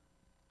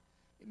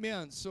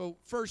 Amen. So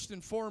first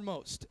and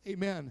foremost,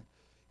 amen,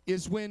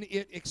 is when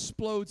it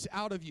explodes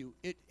out of you.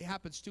 It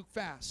happens too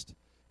fast.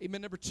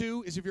 Amen. Number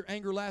 2 is if your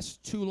anger lasts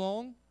too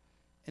long.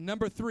 And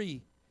number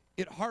 3,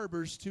 it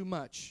harbors too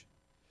much.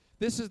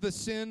 This is the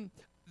sin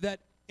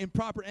that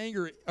improper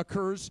anger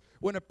occurs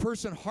when a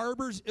person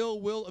harbors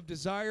ill will of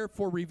desire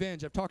for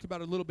revenge. I've talked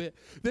about it a little bit.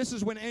 This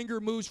is when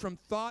anger moves from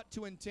thought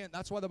to intent.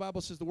 That's why the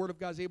Bible says the Word of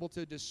God is able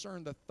to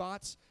discern the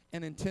thoughts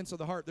and intents of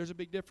the heart. There's a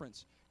big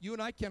difference. You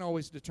and I can't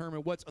always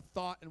determine what's a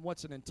thought and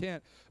what's an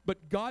intent,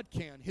 but God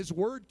can. His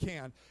Word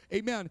can.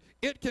 Amen.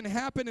 It can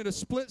happen in a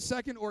split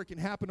second, or it can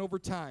happen over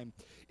time.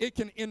 It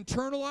can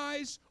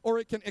internalize or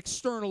it can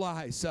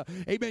externalize.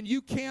 Amen.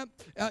 You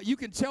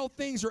can tell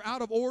things are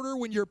out of order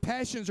when your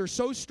passions are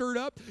so stirred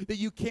up that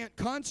you can't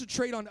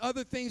concentrate on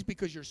other things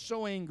because you're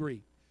so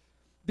angry.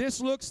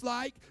 This looks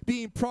like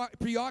being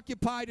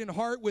preoccupied in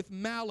heart with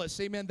malice,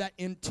 amen, that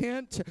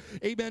intent,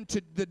 amen,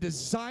 to the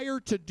desire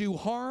to do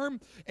harm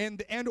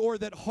and or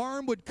that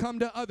harm would come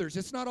to others.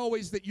 It's not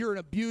always that you're an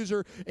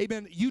abuser,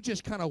 amen, you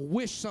just kind of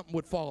wish something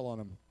would fall on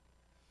them.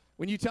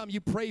 When you tell them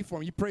you pray for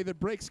them, you pray the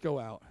brakes go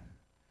out.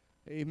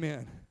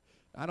 Amen.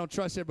 I don't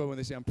trust everybody when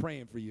they say I'm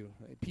praying for you.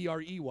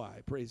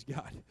 P-R-E-Y, praise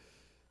God.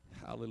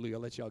 Hallelujah.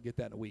 I'll let y'all get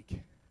that in a week.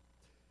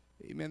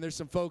 Amen. There's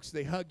some folks,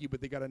 they hug you,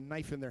 but they got a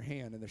knife in their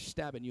hand, and they're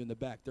stabbing you in the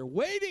back. They're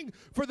waiting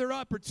for their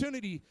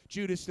opportunity,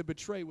 Judas, to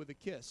betray with a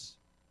kiss.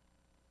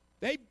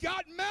 They've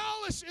got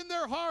malice in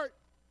their heart.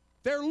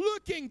 They're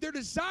looking, they're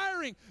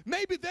desiring.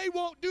 Maybe they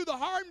won't do the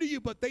harm to you,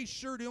 but they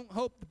sure don't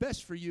hope the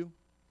best for you.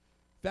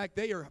 In fact,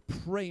 they are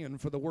praying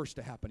for the worst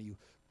to happen to you.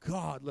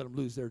 God, let them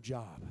lose their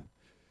job.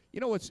 You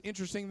know what's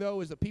interesting,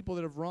 though, is the people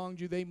that have wronged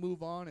you, they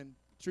move on, and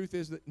the truth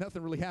is that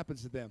nothing really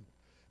happens to them.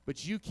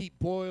 But you keep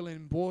boiling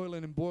and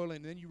boiling and boiling,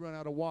 and then you run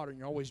out of water, and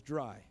you're always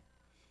dry.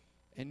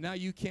 And now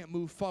you can't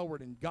move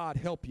forward, and God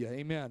help you.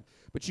 Amen.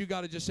 But you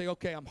got to just say,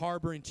 okay, I'm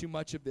harboring too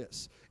much of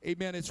this.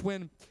 Amen. It's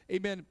when,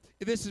 amen,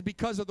 this is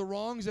because of the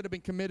wrongs that have been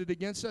committed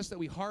against us that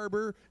we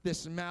harbor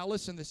this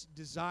malice and this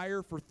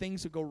desire for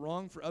things to go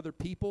wrong for other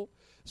people.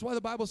 That's why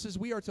the Bible says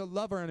we are to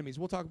love our enemies.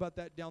 We'll talk about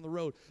that down the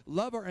road.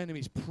 Love our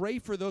enemies. Pray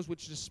for those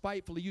which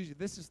despitefully use you.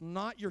 This is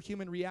not your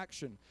human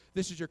reaction.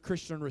 This is your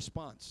Christian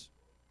response.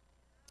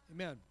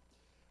 Amen.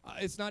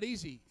 It's not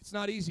easy. It's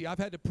not easy. I've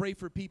had to pray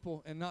for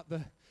people, and not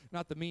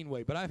the mean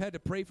way, but I've had to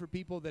pray for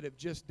people that have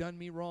just done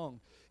me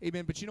wrong.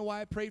 Amen. But you know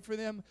why I prayed for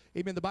them?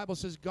 Amen. The Bible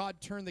says God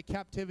turned the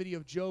captivity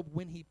of Job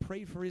when he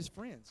prayed for his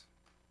friends.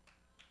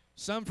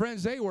 Some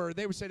friends they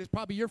would say, it's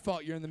probably your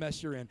fault you're in the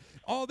mess you're in.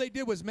 All they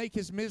did was make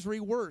his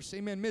misery worse.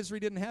 Amen. Misery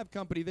didn't have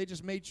company. They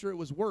just made sure it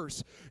was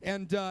worse.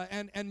 And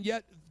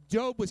yet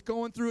Job was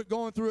going through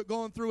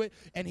it,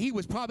 and he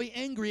was probably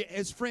angry at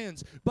his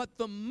friends. But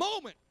the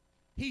moment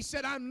he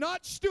said, I'm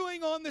not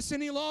stewing on this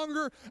any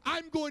longer,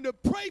 I'm going to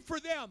pray for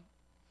them,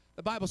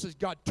 the Bible says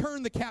God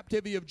turned the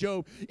captivity of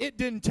Job. It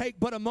didn't take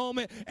but a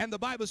moment, and the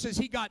Bible says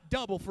he got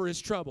double for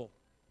his trouble.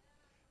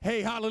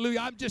 Hey, hallelujah.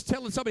 I'm just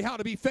telling somebody how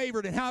to be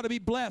favored and how to be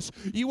blessed.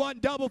 You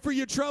want double for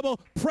your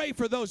trouble? Pray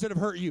for those that have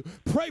hurt you.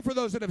 Pray for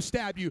those that have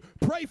stabbed you.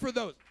 Pray for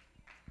those.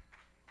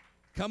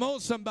 Come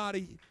on,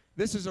 somebody.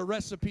 This is a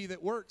recipe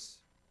that works.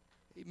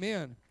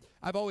 Amen.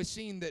 I've always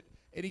seen that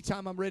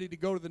anytime I'm ready to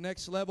go to the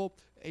next level,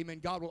 amen,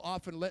 God will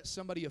often let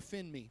somebody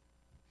offend me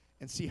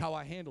and see how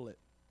I handle it.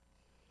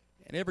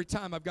 And every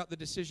time I've got the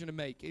decision to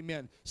make,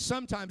 amen.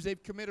 Sometimes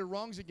they've committed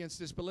wrongs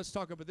against us, but let's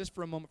talk about this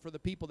for a moment for the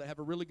people that have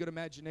a really good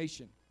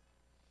imagination.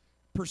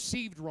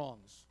 Perceived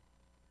wrongs.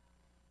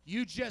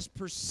 You just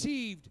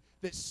perceived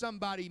that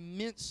somebody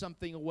meant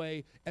something a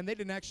way, and they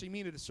didn't actually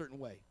mean it a certain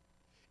way.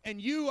 And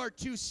you are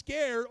too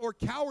scared, or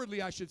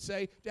cowardly, I should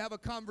say, to have a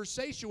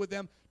conversation with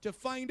them to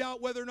find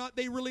out whether or not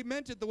they really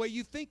meant it the way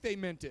you think they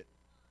meant it.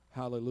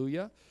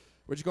 Hallelujah.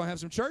 We're just going to have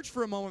some church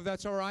for a moment, if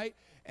that's all right.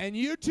 And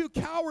you're too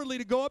cowardly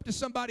to go up to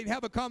somebody and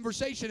have a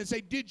conversation and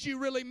say, did you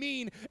really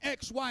mean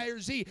X, Y, or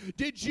Z?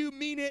 Did you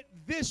mean it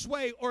this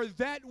way or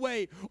that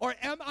way? Or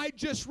am I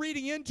just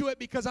reading into it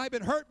because I've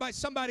been hurt by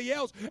somebody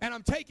else and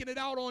I'm taking it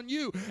out on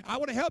you? I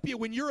want to help you.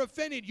 When you're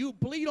offended, you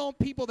bleed on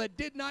people that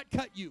did not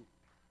cut you.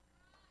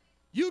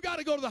 You got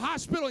to go to the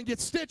hospital and get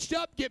stitched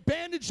up, get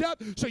bandaged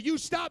up, so you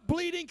stop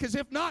bleeding, because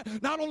if not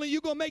only are you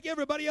going to make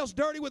everybody else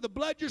dirty with the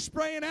blood you're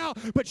spraying out,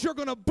 but you're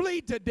going to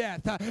bleed to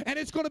death, and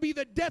it's going to be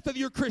the death of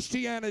your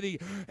Christianity.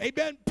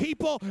 Amen.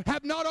 People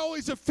have not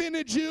always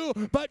offended you,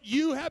 but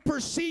you have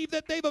perceived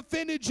that they've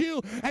offended you,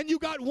 and you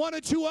got one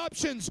or two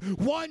options.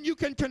 One, you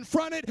can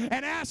confront it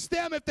and ask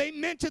them if they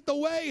meant it the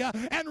way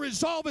and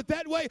resolve it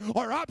that way,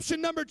 or option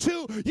number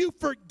two, you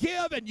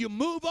forgive and you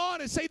move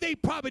on and say they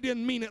probably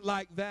didn't mean it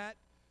like that.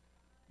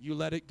 You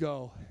let it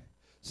go.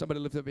 Somebody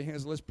lift up your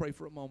hands. Let's pray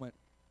for a moment.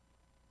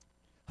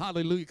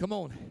 Hallelujah. Come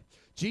on.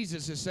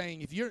 Jesus is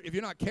saying, if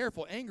you're not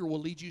careful, anger will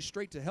lead you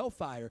straight to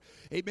hellfire.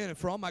 Amen. And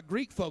for all my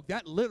Greek folk,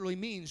 that literally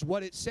means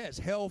what it says,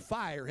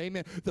 hellfire.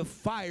 Amen. The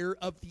fire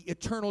of the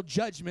eternal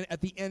judgment at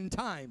the end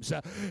times.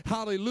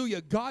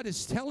 Hallelujah. God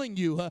is telling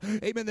you,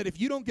 amen, that if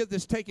you don't get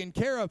this taken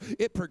care of,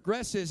 it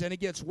progresses and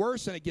it gets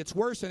worse and it gets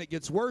worse and it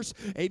gets worse.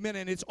 Amen.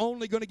 And it's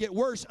only going to get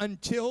worse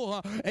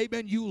until,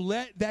 amen, you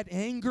let that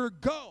anger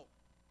go.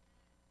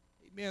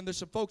 Man, there's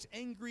some folks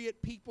angry at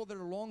people that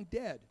are long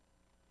dead,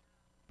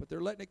 but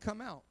they're letting it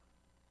come out.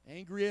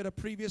 Angry at a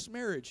previous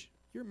marriage.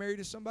 You're married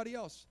to somebody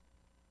else.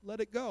 Let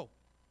it go.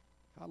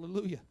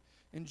 Hallelujah.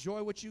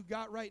 Enjoy what you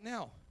got right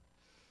now.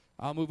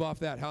 I'll move off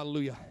that.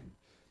 Hallelujah.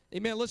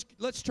 Amen.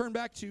 Let's turn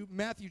back to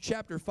Matthew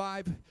chapter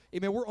 5.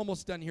 Amen. We're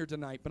almost done here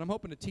tonight, but I'm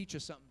hoping to teach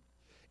us something.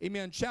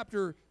 Amen.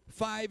 Chapter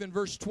 5 and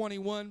verse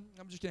 21.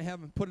 I'm just going to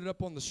have them put it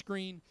up on the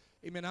screen.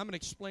 Amen. I'm going to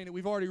explain it.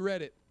 We've already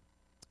read it.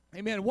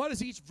 Amen. What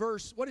is each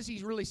verse? What is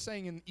he really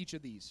saying in each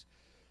of these?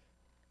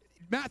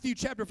 Matthew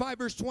chapter 5,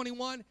 verse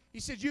 21, he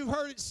says, you've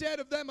heard it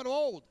said of them of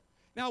old.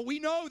 Now, we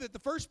know that the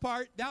first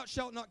part, thou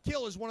shalt not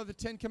kill, is one of the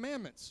 10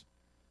 commandments.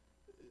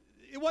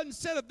 It wasn't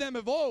said of them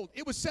of old.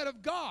 It was said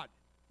of God.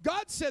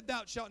 God said,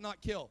 thou shalt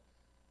not kill.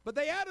 But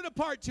they added a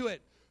part to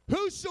it.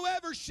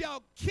 Whosoever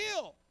shall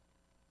kill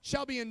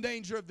shall be in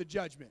danger of the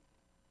judgment.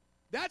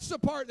 That's the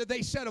part that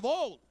they said of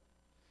old.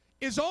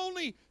 Is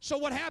only, so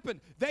what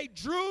happened? They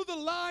drew the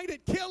line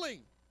at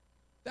killing.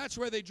 That's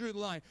where they drew the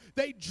line.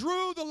 They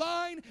drew the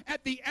line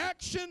at the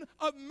action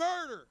of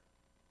murder.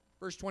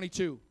 Verse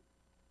 22.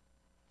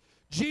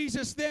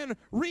 Jesus then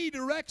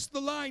redirects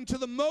the line to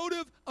the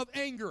motive of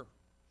anger.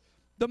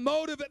 The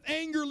motive of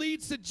anger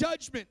leads to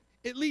judgment.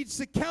 It leads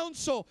to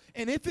counsel.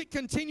 And if it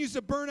continues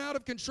to burn out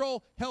of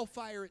control,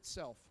 hellfire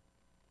itself.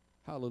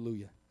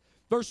 Hallelujah.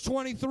 Verse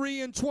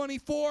 23 and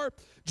 24,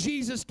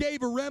 Jesus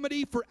gave a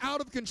remedy for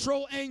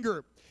out-of-control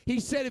anger. He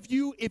said, if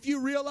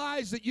you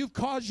realize that you've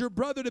caused your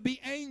brother to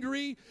be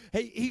angry,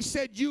 he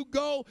said, you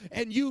go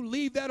and you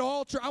leave that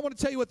altar. I want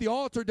to tell you what the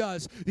altar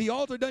does. The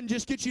altar doesn't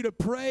just get you to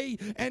pray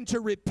and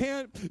to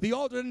repent. The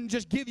altar doesn't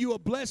just give you a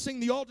blessing.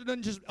 The altar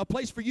doesn't just a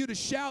place for you to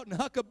shout and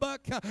huck a buck.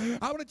 I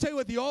want to tell you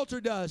what the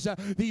altar does.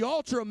 The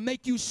altar will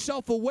make you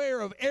self-aware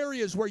of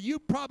areas where you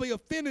probably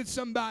offended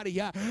somebody.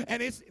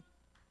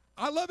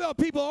 I love how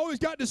people always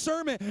got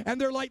discernment,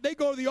 and they're like, they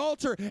go to the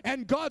altar,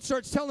 and God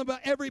starts telling them about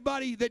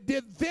everybody that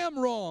did them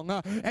wrong.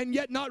 And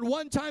yet not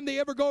one time they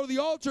ever go to the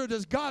altar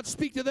does God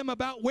speak to them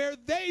about where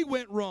they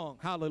went wrong.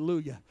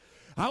 Hallelujah.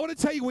 I want to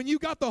tell you, when you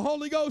got the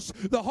Holy Ghost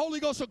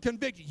will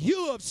convict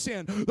you of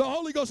sin. The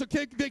Holy Ghost will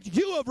convict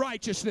you of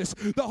righteousness.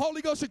 The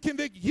Holy Ghost will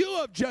convict you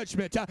of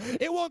judgment.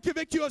 It won't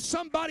convict you of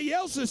somebody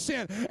else's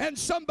sin and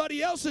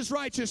somebody else's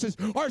righteousness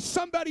or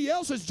somebody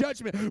else's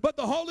judgment. But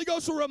the Holy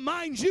Ghost will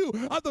remind you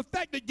of the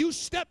fact that you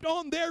stepped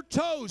on their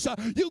toes.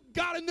 You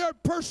got in their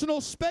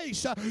personal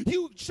space.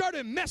 You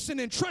started messing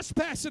and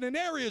trespassing in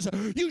areas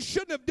you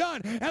shouldn't have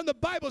done. And the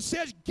Bible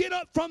says, get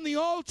up from the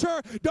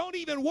altar. Don't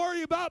even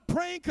worry about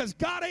praying, because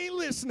God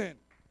ain't listening.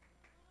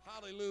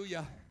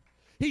 Hallelujah.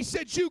 He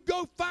said, you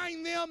go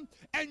find them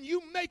and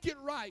you make it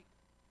right.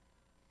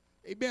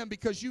 Amen.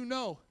 Because you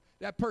know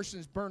that person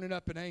is burning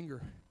up in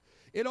anger.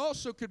 It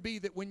also could be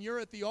that when you're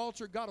at the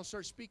altar, God will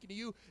start speaking to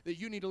you that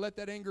you need to let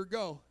that anger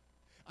go.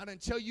 And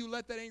until you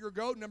let that anger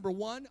go, number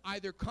one,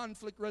 either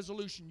conflict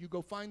resolution. You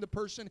go find the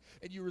person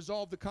and you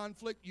resolve the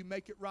conflict, you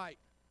make it right.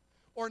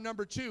 Or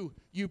number two,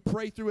 you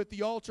pray through at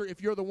the altar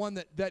if you're the one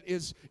that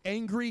is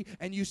angry,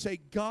 and you say,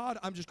 God,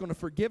 I'm just going to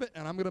forgive it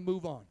and I'm going to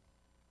move on.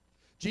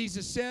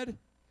 Jesus said,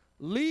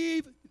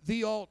 leave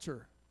the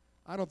altar.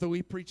 I don't think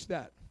we preach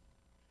that.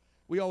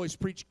 We always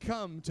preach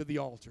come to the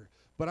altar.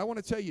 But I want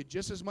to tell you,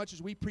 just as much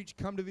as we preach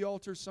come to the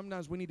altar,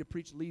 sometimes we need to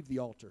preach leave the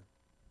altar.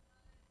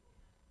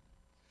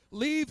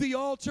 Leave the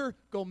altar,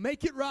 go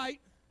make it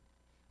right.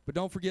 But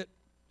don't forget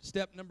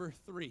step number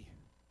 3.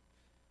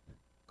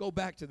 Go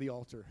back to the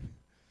altar.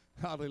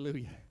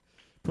 Hallelujah.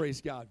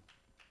 Praise God.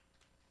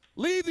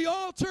 Leave the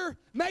altar,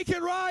 make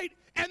it right,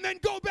 and then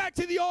go back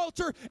to the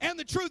altar. And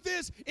the truth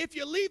is, if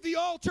you leave the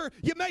altar,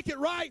 you make it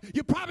right,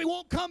 you probably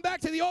won't come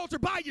back to the altar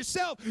by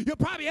yourself. You'll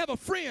probably have a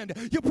friend.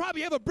 You'll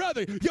probably have a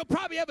brother. You'll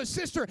probably have a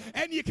sister,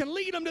 and you can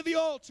lead them to the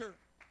altar.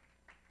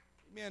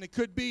 Man, it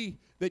could be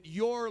that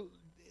your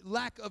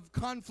lack of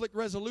conflict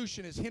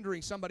resolution is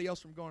hindering somebody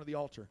else from going to the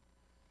altar.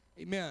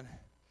 Amen.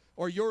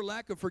 Or your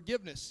lack of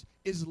forgiveness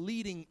is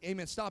leading,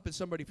 amen, stopping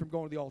somebody from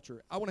going to the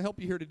altar. I want to help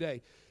you here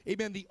today.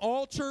 Amen. The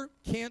altar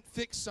can't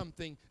fix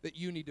something that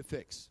you need to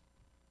fix.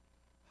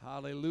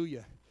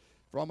 Hallelujah.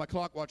 For all my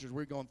clock watchers,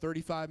 we're going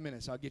 35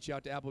 minutes. I'll get you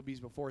out to Applebee's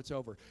before it's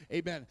over.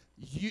 Amen.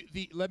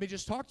 Let me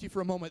just talk to you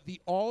for a moment.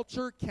 The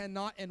altar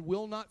cannot and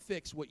will not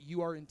fix what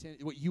you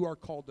are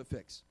called to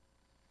fix.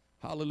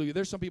 Hallelujah.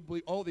 There's some people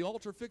believe, oh, the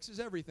altar fixes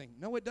everything.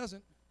 No, it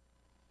doesn't.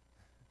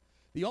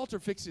 The altar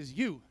fixes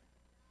you,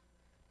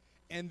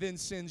 and then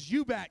sends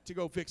you back to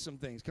go fix some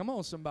things. Come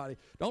on, somebody.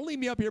 Don't leave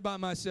me up here by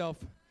myself.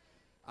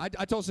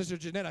 I told Sister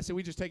Jeanette, I said,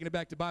 we just taking it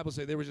back to Bible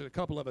study. There was just a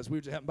couple of us. We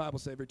were just having Bible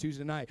study every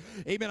Tuesday night.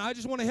 Amen. I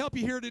just want to help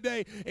you here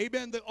today.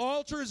 Amen. The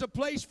altar is a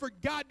place for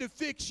God to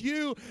fix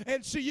you,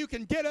 and so you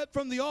can get up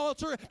from the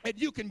altar and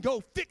you can go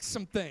fix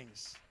some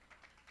things.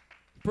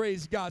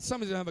 Praise God.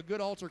 Somebody's going to have a good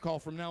altar call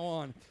from now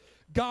on.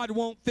 God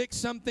won't fix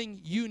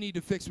something you need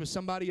to fix with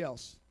somebody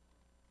else.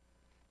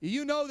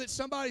 You know that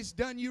somebody's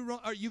done you wrong,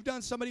 or you've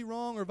done somebody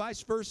wrong, or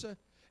vice versa.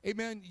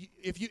 Amen.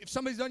 If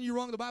somebody's done you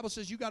wrong, the Bible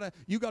says you gotta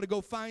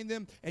go find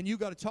them and you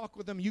gotta talk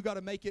with them. You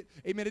gotta make it.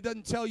 Amen. It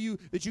doesn't tell you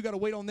that you gotta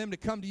wait on them to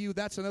come to you.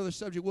 That's another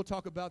subject. We'll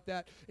talk about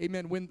that.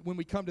 Amen. When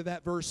we come to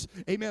that verse.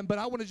 Amen. But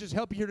I want to just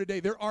help you here today.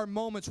 There are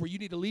moments where you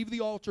need to leave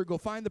the altar, go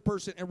find the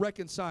person, and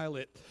reconcile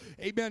it.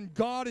 Amen.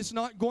 God is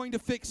not going to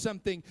fix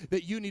something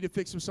that you need to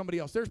fix with somebody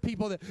else. There's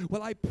people that,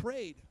 well, I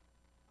prayed,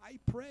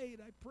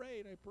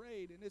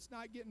 and it's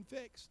not getting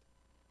fixed.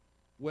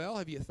 Well,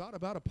 have you thought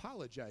about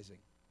apologizing?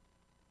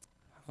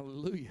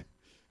 Hallelujah.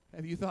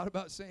 Have you thought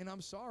about saying,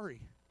 I'm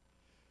sorry?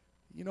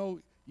 You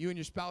know, you and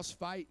your spouse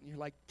fight, and you're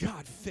like,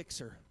 God, fix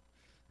her.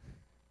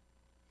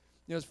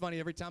 You know, it's funny,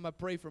 every time I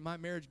pray for my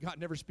marriage, God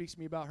never speaks to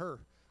me about her.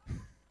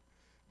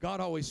 God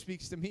always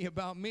speaks to me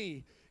about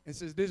me. and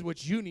says, this is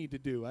what you need to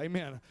do.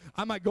 Amen.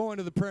 I might go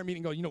into the prayer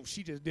meeting and go,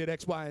 she just did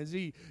X, Y, and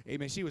Z.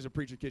 Amen. She was a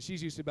preacher kid.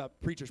 She's used to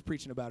about preachers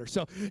preaching about her.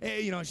 So,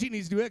 she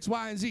needs to do X,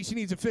 Y, and Z. She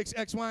needs to fix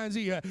X, Y, and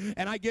Z.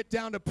 And I get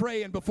down to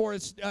pray, and before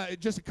it's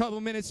just a couple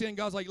minutes in,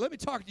 God's like, let me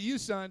talk to you,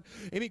 son.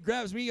 And he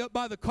grabs me up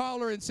by the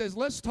collar and says,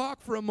 let's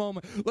talk for a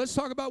moment. Let's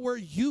talk about where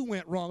you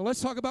went wrong.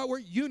 Let's talk about where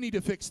you need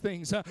to fix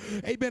things.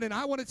 Amen. And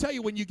I want to tell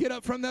you, when you get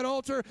up from that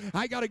altar,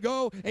 I got to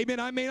go. Amen.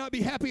 I may not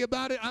be happy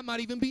about it. I might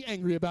even be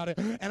angry about it.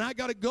 And I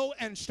got to go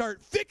and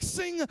start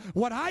fixing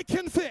what I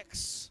can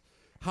fix.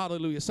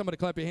 Hallelujah. Somebody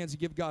clap your hands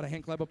and give God a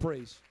hand clap of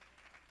praise.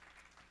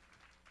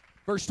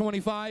 Verse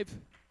 25,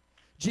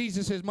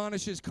 Jesus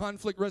admonishes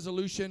conflict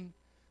resolution.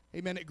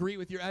 Amen. Agree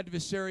with your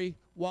adversary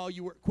while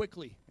you work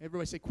quickly.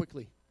 Everybody say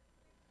quickly.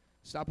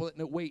 Stop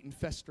letting it wait and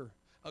fester.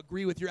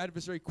 Agree with your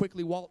adversary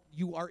quickly while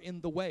you are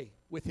in the way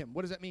with him.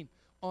 What does that mean?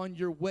 On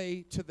your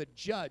way to the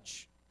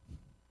judge.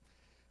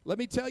 Let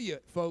me tell you,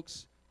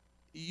 folks,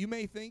 you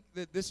may think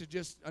that this is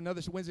just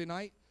another Wednesday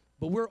night,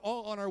 but we're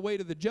all on our way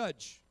to the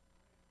judge.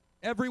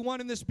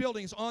 Everyone in this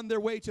building is on their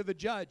way to the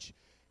judge.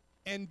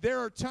 And there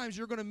are times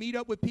you're going to meet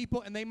up with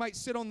people, and they might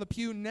sit on the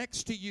pew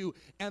next to you,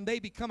 and they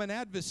become an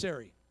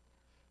adversary.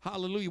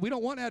 Hallelujah. We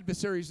don't want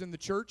adversaries in the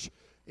church.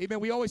 Amen.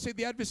 We always say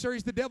the adversary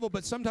is the devil,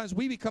 but sometimes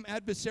we become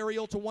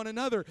adversarial to one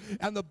another.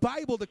 And the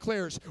Bible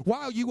declares,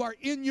 while you are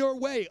in your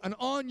way and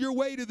on your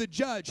way to the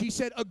judge, he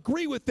said,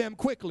 agree with them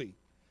quickly.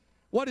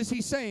 What is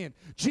he saying?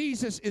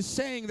 Jesus is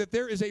saying that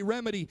there is a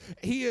remedy.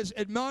 He is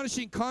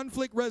admonishing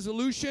conflict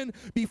resolution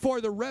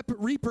before the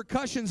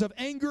repercussions of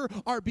anger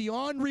are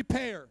beyond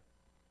repair.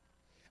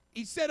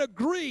 He said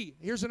agree.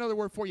 Here's another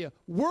word for you.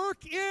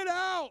 Work it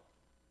out.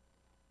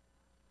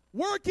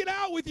 Work it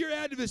out with your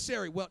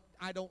adversary. Well,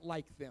 I don't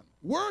like them.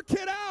 Work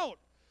it out.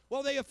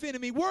 Well, they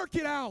offended me. Work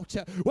it out.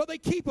 Well, they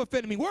keep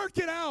offending me. Work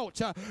it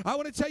out. I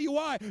want to tell you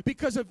why.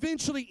 Because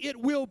eventually it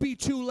will be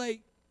too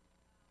late.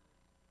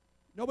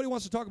 Nobody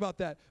wants to talk about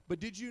that. But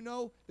did you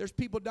know there's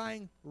people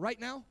dying right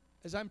now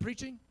as I'm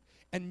preaching?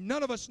 And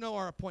none of us know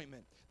our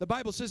appointment. The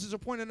Bible says it's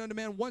appointed unto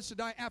man once to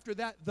die. After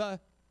that, the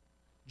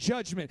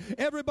judgment.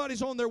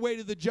 Everybody's on their way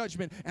to the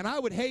judgment. And I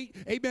would hate,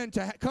 amen,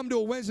 to come to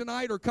a Wednesday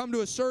night or come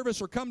to a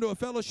service or come to a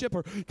fellowship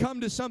or come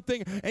to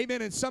something,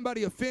 amen, and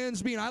somebody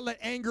offends me and I let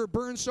anger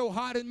burn so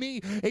hot in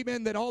me,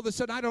 amen, that all of a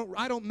sudden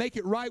I don't make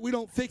it right. We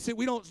don't fix it.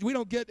 We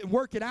don't get and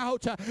work it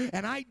out.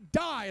 And I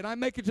die and I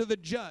make it to the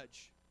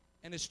judge.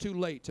 And it's too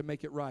late to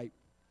make it right.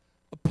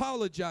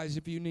 Apologize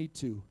if you need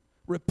to.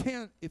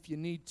 Repent if you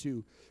need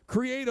to.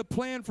 Create a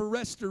plan for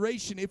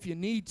restoration if you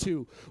need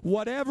to.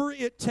 Whatever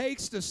it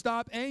takes to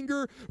stop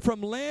anger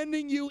from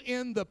landing you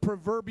in the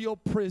proverbial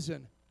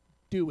prison,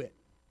 do it.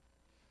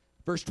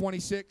 Verse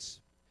 26,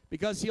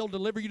 because he'll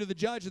deliver you to the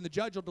judge, and the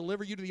judge will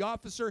deliver you to the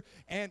officer.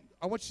 And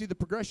I want you to see the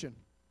progression.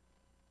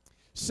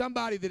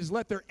 Somebody that has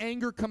let their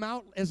anger come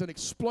out as an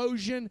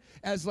explosion,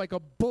 as like a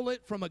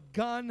bullet from a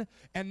gun,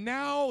 and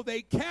now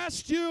they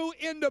cast you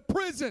into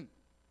prison.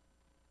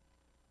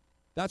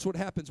 That's what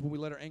happens when we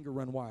let our anger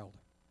run wild.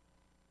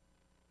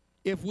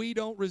 If we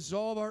don't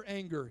resolve our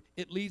anger,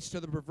 it leads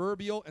to the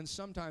proverbial and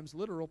sometimes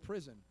literal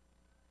prison.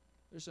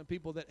 There's some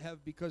people that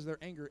have, because of their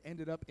anger,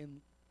 ended up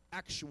in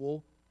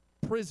actual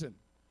prison.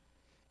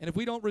 And if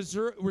we don't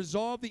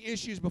resolve the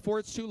issues before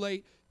it's too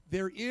late,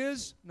 there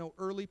is no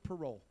early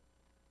parole.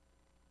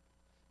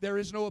 There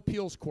is no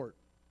appeals court.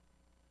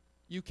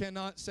 You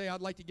cannot say,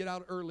 I'd like to get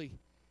out early.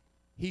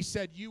 He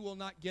said, you will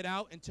not get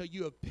out until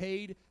you have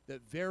paid the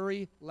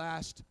very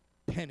last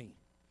penny.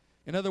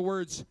 In other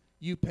words,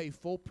 you pay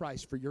full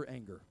price for your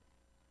anger.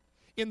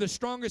 In the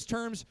strongest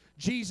terms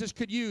Jesus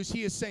could use,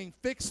 he is saying,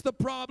 fix the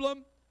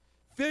problem,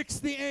 fix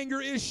the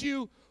anger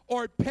issue,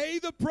 or pay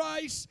the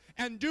price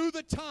and do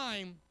the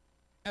time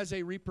as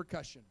a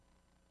repercussion.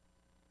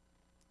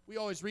 We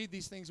always read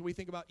these things and we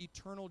think about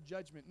eternal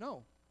judgment.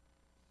 No.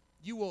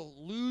 You will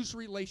lose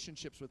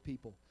relationships with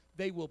people.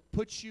 They will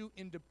put you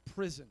into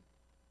prison.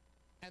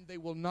 And they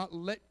will not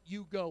let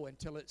you go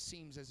until it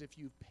seems as if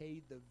you've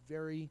paid the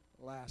very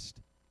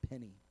last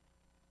penny.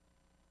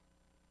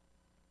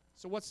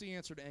 So what's the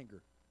answer to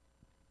anger?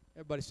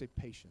 Everybody say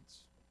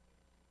patience.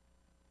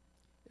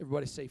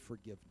 Everybody say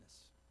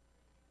forgiveness.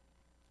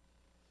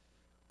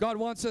 God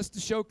wants us to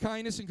show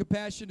kindness and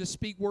compassion, to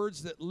speak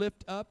words that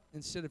lift up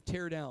instead of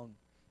tear down,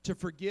 to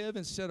forgive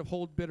instead of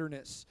hold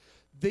bitterness.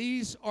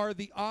 These are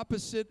the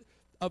opposite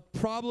of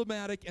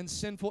problematic and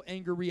sinful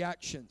anger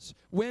reactions.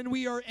 When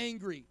we are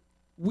angry,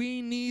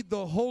 we need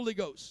the Holy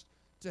Ghost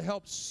to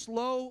help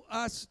slow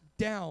us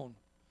down.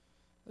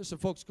 There's some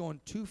folks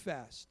going too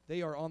fast.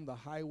 They are on the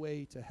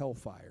highway to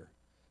hellfire.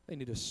 They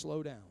need to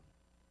slow down.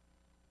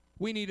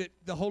 We need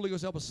the Holy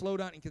Ghost to help us slow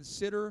down and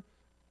consider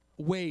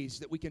ways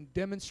that we can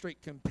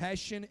demonstrate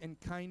compassion and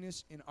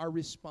kindness in our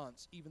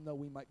response, even though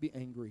we might be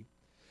angry.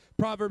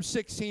 Proverbs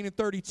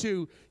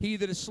 16:32, he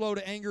that is slow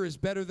to anger is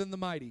better than the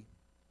mighty.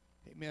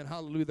 Amen.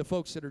 Hallelujah. The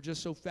folks that are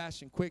just so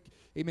fast and quick,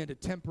 amen, to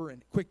temper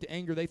and quick to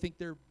anger, they think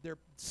they're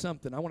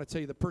something. I want to tell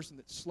you, the person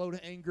that's slow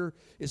to anger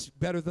is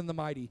better than the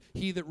mighty.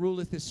 He that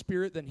ruleth his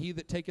spirit than he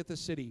that taketh the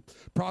city.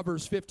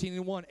 Proverbs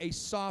 15:1, a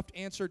soft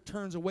answer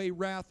turns away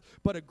wrath,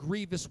 but a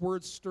grievous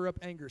word stir up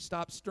anger.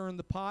 Stop stirring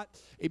the pot.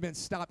 Amen.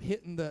 Stop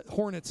hitting the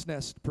hornet's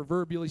nest,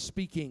 proverbially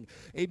speaking.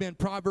 Amen.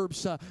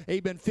 Proverbs,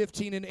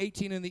 15 and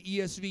 18 in the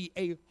ESV,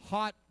 a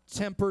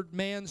hot-tempered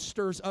man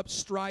stirs up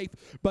strife,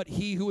 but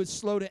he who is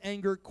slow to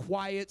anger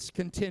quiets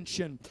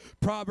contention.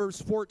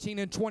 Proverbs 14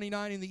 and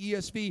 29 in the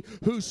ESV,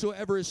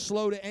 whosoever is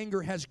slow to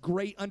anger has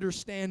great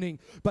understanding,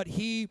 but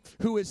he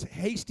who is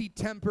hasty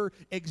temper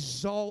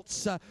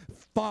exalts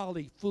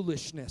folly,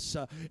 foolishness.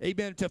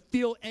 Amen. To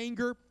feel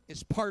anger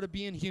is part of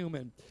being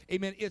human.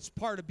 Amen. It's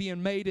part of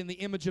being made in the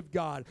image of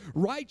God.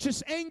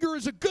 Righteous anger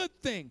is a good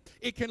thing.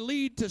 It can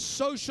lead to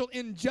social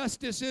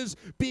injustices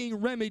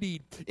being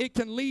remedied. It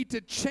can lead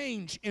to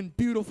change in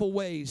beautiful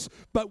ways.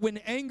 But when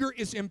anger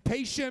is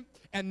impatient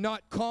and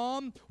not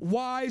calm,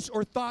 wise,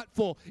 or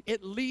thoughtful,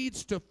 it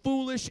leads to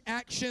foolish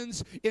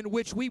actions in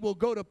which we will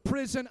go to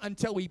prison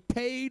until we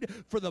paid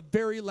for the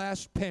very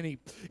last penny.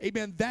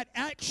 Amen. That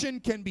action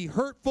can be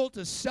hurtful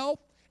to self,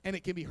 and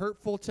it can be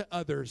hurtful to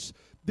others.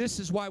 This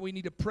is why we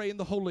need to pray in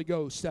the Holy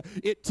Ghost.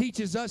 It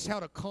teaches us how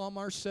to calm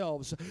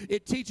ourselves.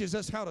 It teaches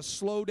us how to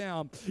slow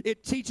down.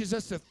 It teaches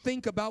us to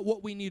think about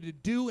what we need to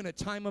do in a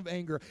time of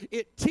anger.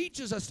 It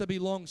teaches us to be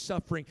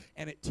long-suffering,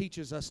 and it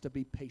teaches us to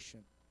be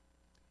patient.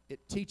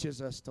 It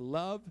teaches us to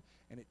love,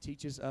 and it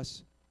teaches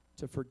us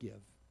to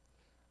forgive.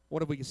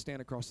 What if we could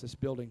stand across this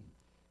building?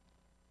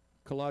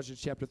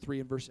 Colossians chapter 3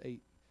 and verse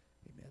 8.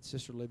 Amen.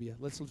 Sister Olivia,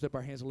 let's lift up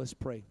our hands and let's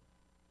pray.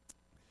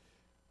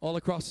 All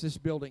across this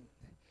building,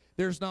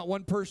 there's not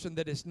one person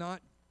that is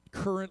not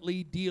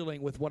currently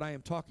dealing with what I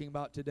am talking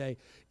about today.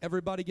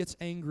 Everybody gets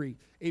angry,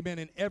 amen,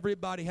 and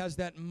everybody has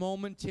that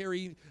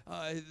momentary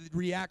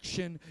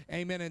reaction,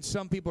 amen, and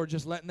some people are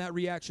just letting that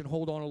reaction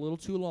hold on a little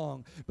too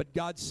long. But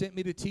God sent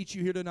me to teach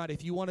you here tonight.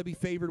 If you want to be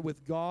favored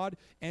with God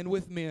and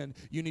with men,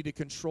 you need to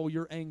control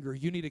your anger.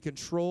 You need to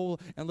control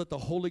and let the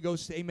Holy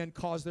Ghost, amen,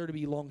 cause there to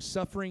be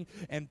long-suffering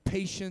and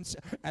patience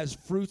as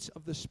fruits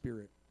of the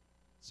Spirit.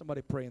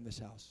 Somebody pray in this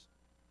house.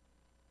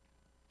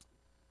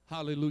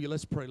 Hallelujah.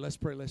 Let's pray. Let's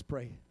pray. Let's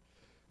pray.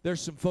 There's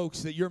some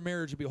folks that your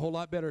marriage would be a whole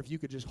lot better if you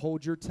could just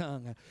hold your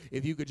tongue,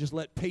 if you could just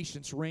let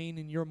patience reign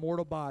in your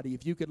mortal body,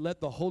 if you could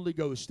let the Holy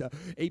Ghost,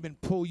 amen,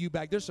 pull you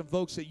back. There's some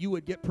folks that you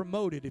would get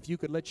promoted if you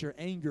could let your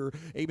anger,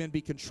 amen, be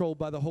controlled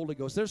by the Holy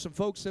Ghost. There's some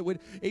folks that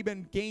would,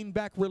 amen, gain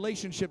back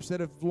relationships that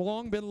have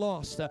long been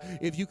lost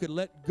if you could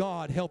let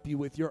God help you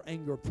with your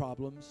anger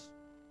problems.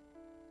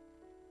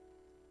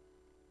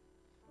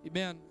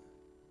 Amen.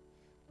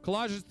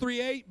 Colossians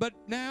 3:8, but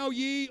now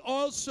ye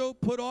also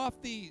put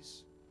off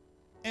these: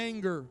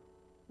 anger,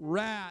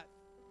 wrath,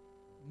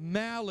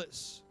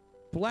 malice,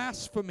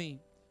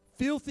 blasphemy,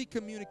 filthy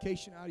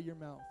communication out of your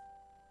mouth.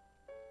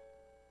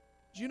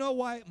 Do you know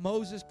why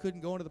Moses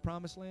couldn't go into the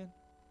promised land?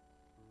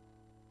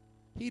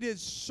 He did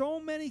so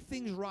many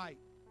things right,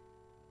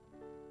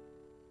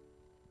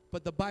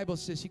 but the Bible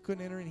says he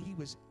couldn't enter in. He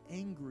was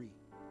angry.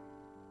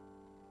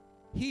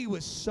 He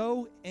was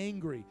so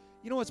angry.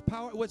 You know what's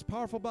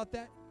powerful about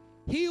that?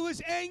 He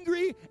was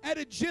angry at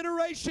a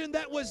generation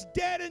that was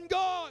dead and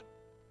gone.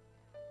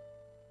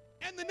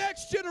 And the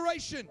next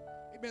generation,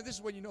 amen, this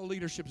is when you know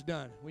leadership's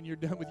done. When you're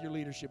done with your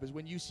leadership is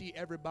when you see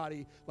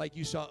everybody like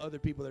you saw other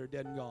people that are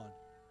dead and gone.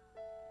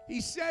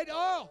 He said,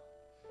 oh,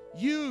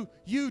 you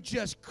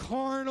just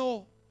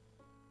carnal,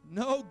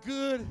 no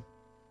good,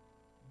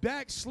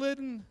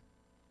 backslidden.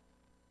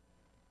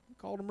 He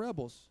called them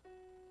rebels.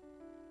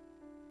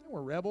 They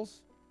weren't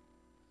rebels.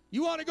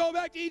 You want to go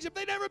back to Egypt?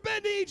 They'd never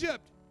been to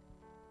Egypt.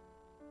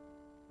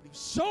 He was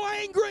so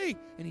angry,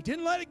 and he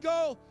didn't let it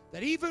go,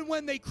 that even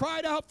when they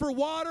cried out for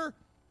water,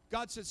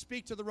 God said,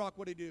 speak to the rock.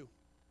 What did he do?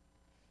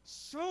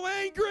 So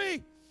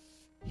angry.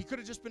 He could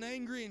have just been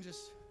angry and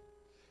just,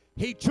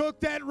 he took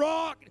that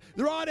rock,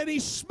 the rod, and he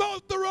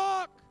smote the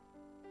rock.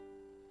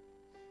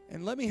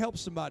 And let me help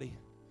somebody.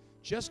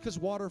 Just because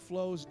water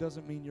flows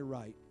doesn't mean you're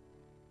right.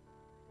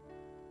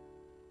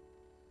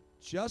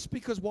 Just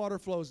because water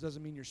flows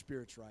doesn't mean your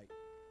spirit's right.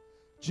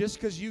 Just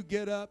because you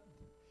get up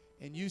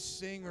and you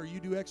sing or you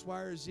do X,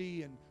 Y, or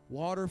Z and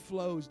water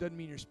flows doesn't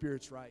mean your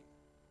spirit's right.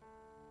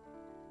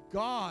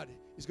 God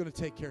is going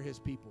to take care of his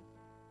people.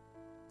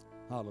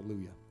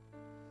 Hallelujah.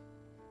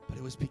 But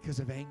it was because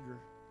of anger.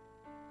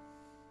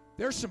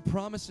 There are some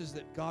promises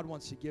that God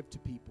wants to give to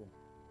people,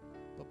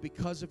 but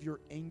because of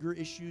your anger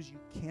issues, you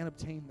can't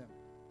obtain them.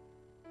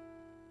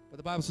 But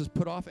the Bible says,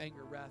 put off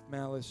anger, wrath,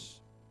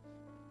 malice,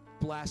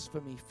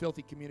 blasphemy,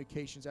 filthy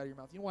communications out of your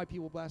mouth. You know why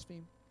people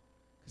blaspheme?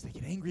 Because they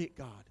get angry at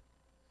God.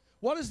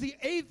 What is the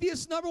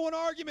atheist's number one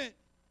argument?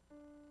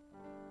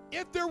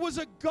 If there was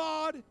a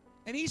God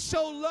and he's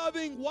so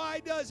loving, why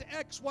does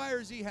X, Y,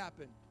 or Z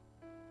happen?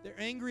 They're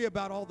angry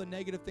about all the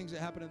negative things that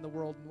happen in the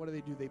world, and what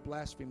do? They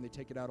blaspheme. They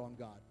take it out on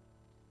God.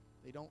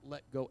 They don't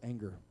let go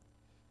anger.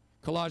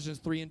 Colossians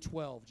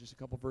 3:12, just a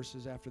couple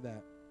verses after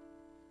that.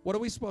 What are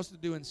we supposed to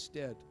do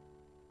instead?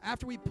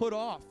 after we put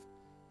off.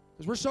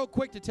 Because we're so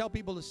quick to tell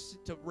people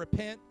to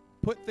repent,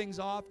 put things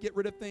off, get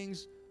rid of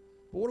things.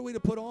 But what are we to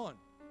put on?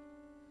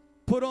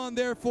 Put on,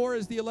 therefore,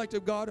 as the elect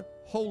of God,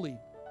 holy.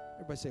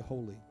 Everybody say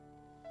holy.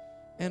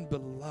 And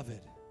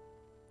beloved.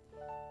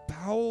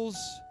 Bowels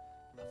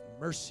of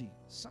mercy.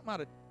 Something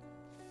out of...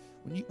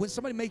 When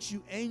somebody makes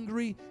you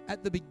angry,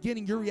 at the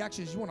beginning, your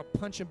reaction is you want to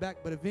punch them back,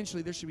 but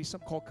eventually there should be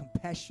something called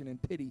compassion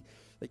and pity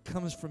that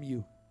comes from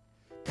you.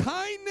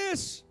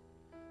 Kindness,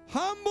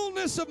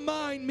 humbleness of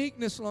mind,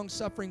 meekness,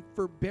 long-suffering,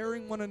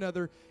 forbearing one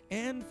another,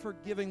 and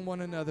forgiving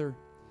one another.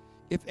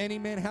 If any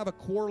man have a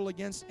quarrel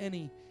against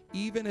any,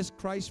 even as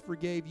Christ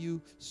forgave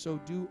you, so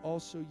do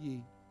also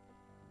ye.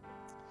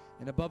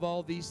 And above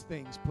all these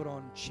things, put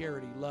on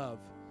charity, love,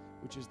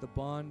 which is the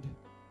bond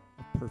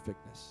of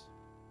perfectness.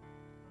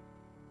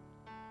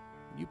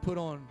 When you put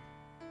on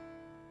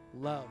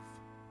love,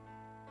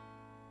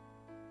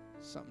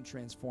 something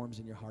transforms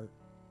in your heart.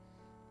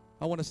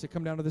 I want us to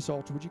come down to this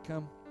altar. Would you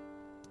come?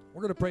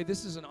 We're going to pray.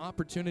 This is an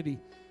opportunity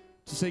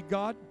to say,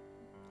 God,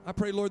 I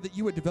pray, Lord, that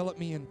you would develop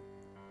me in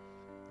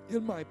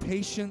my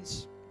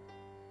patience.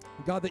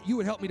 God, that you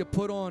would help me to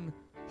put on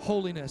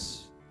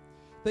holiness.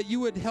 That you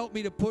would help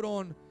me to put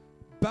on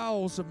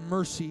bowels of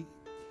mercy.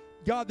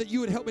 God, that you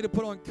would help me to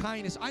put on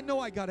kindness. I know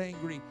I got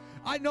angry.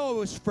 I know I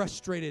was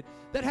frustrated.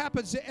 That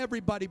happens to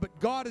everybody. But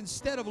God,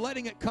 instead of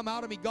letting it come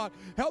out of me, God,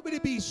 help me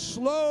to be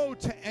slow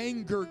to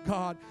anger,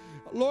 God.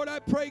 Lord, I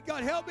pray,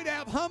 God, help me to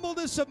have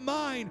humbleness of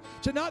mind,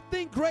 to not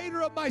think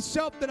greater of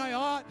myself than I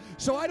ought,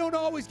 so I don't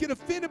always get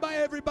offended by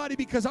everybody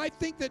because I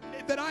think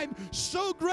that I'm so great.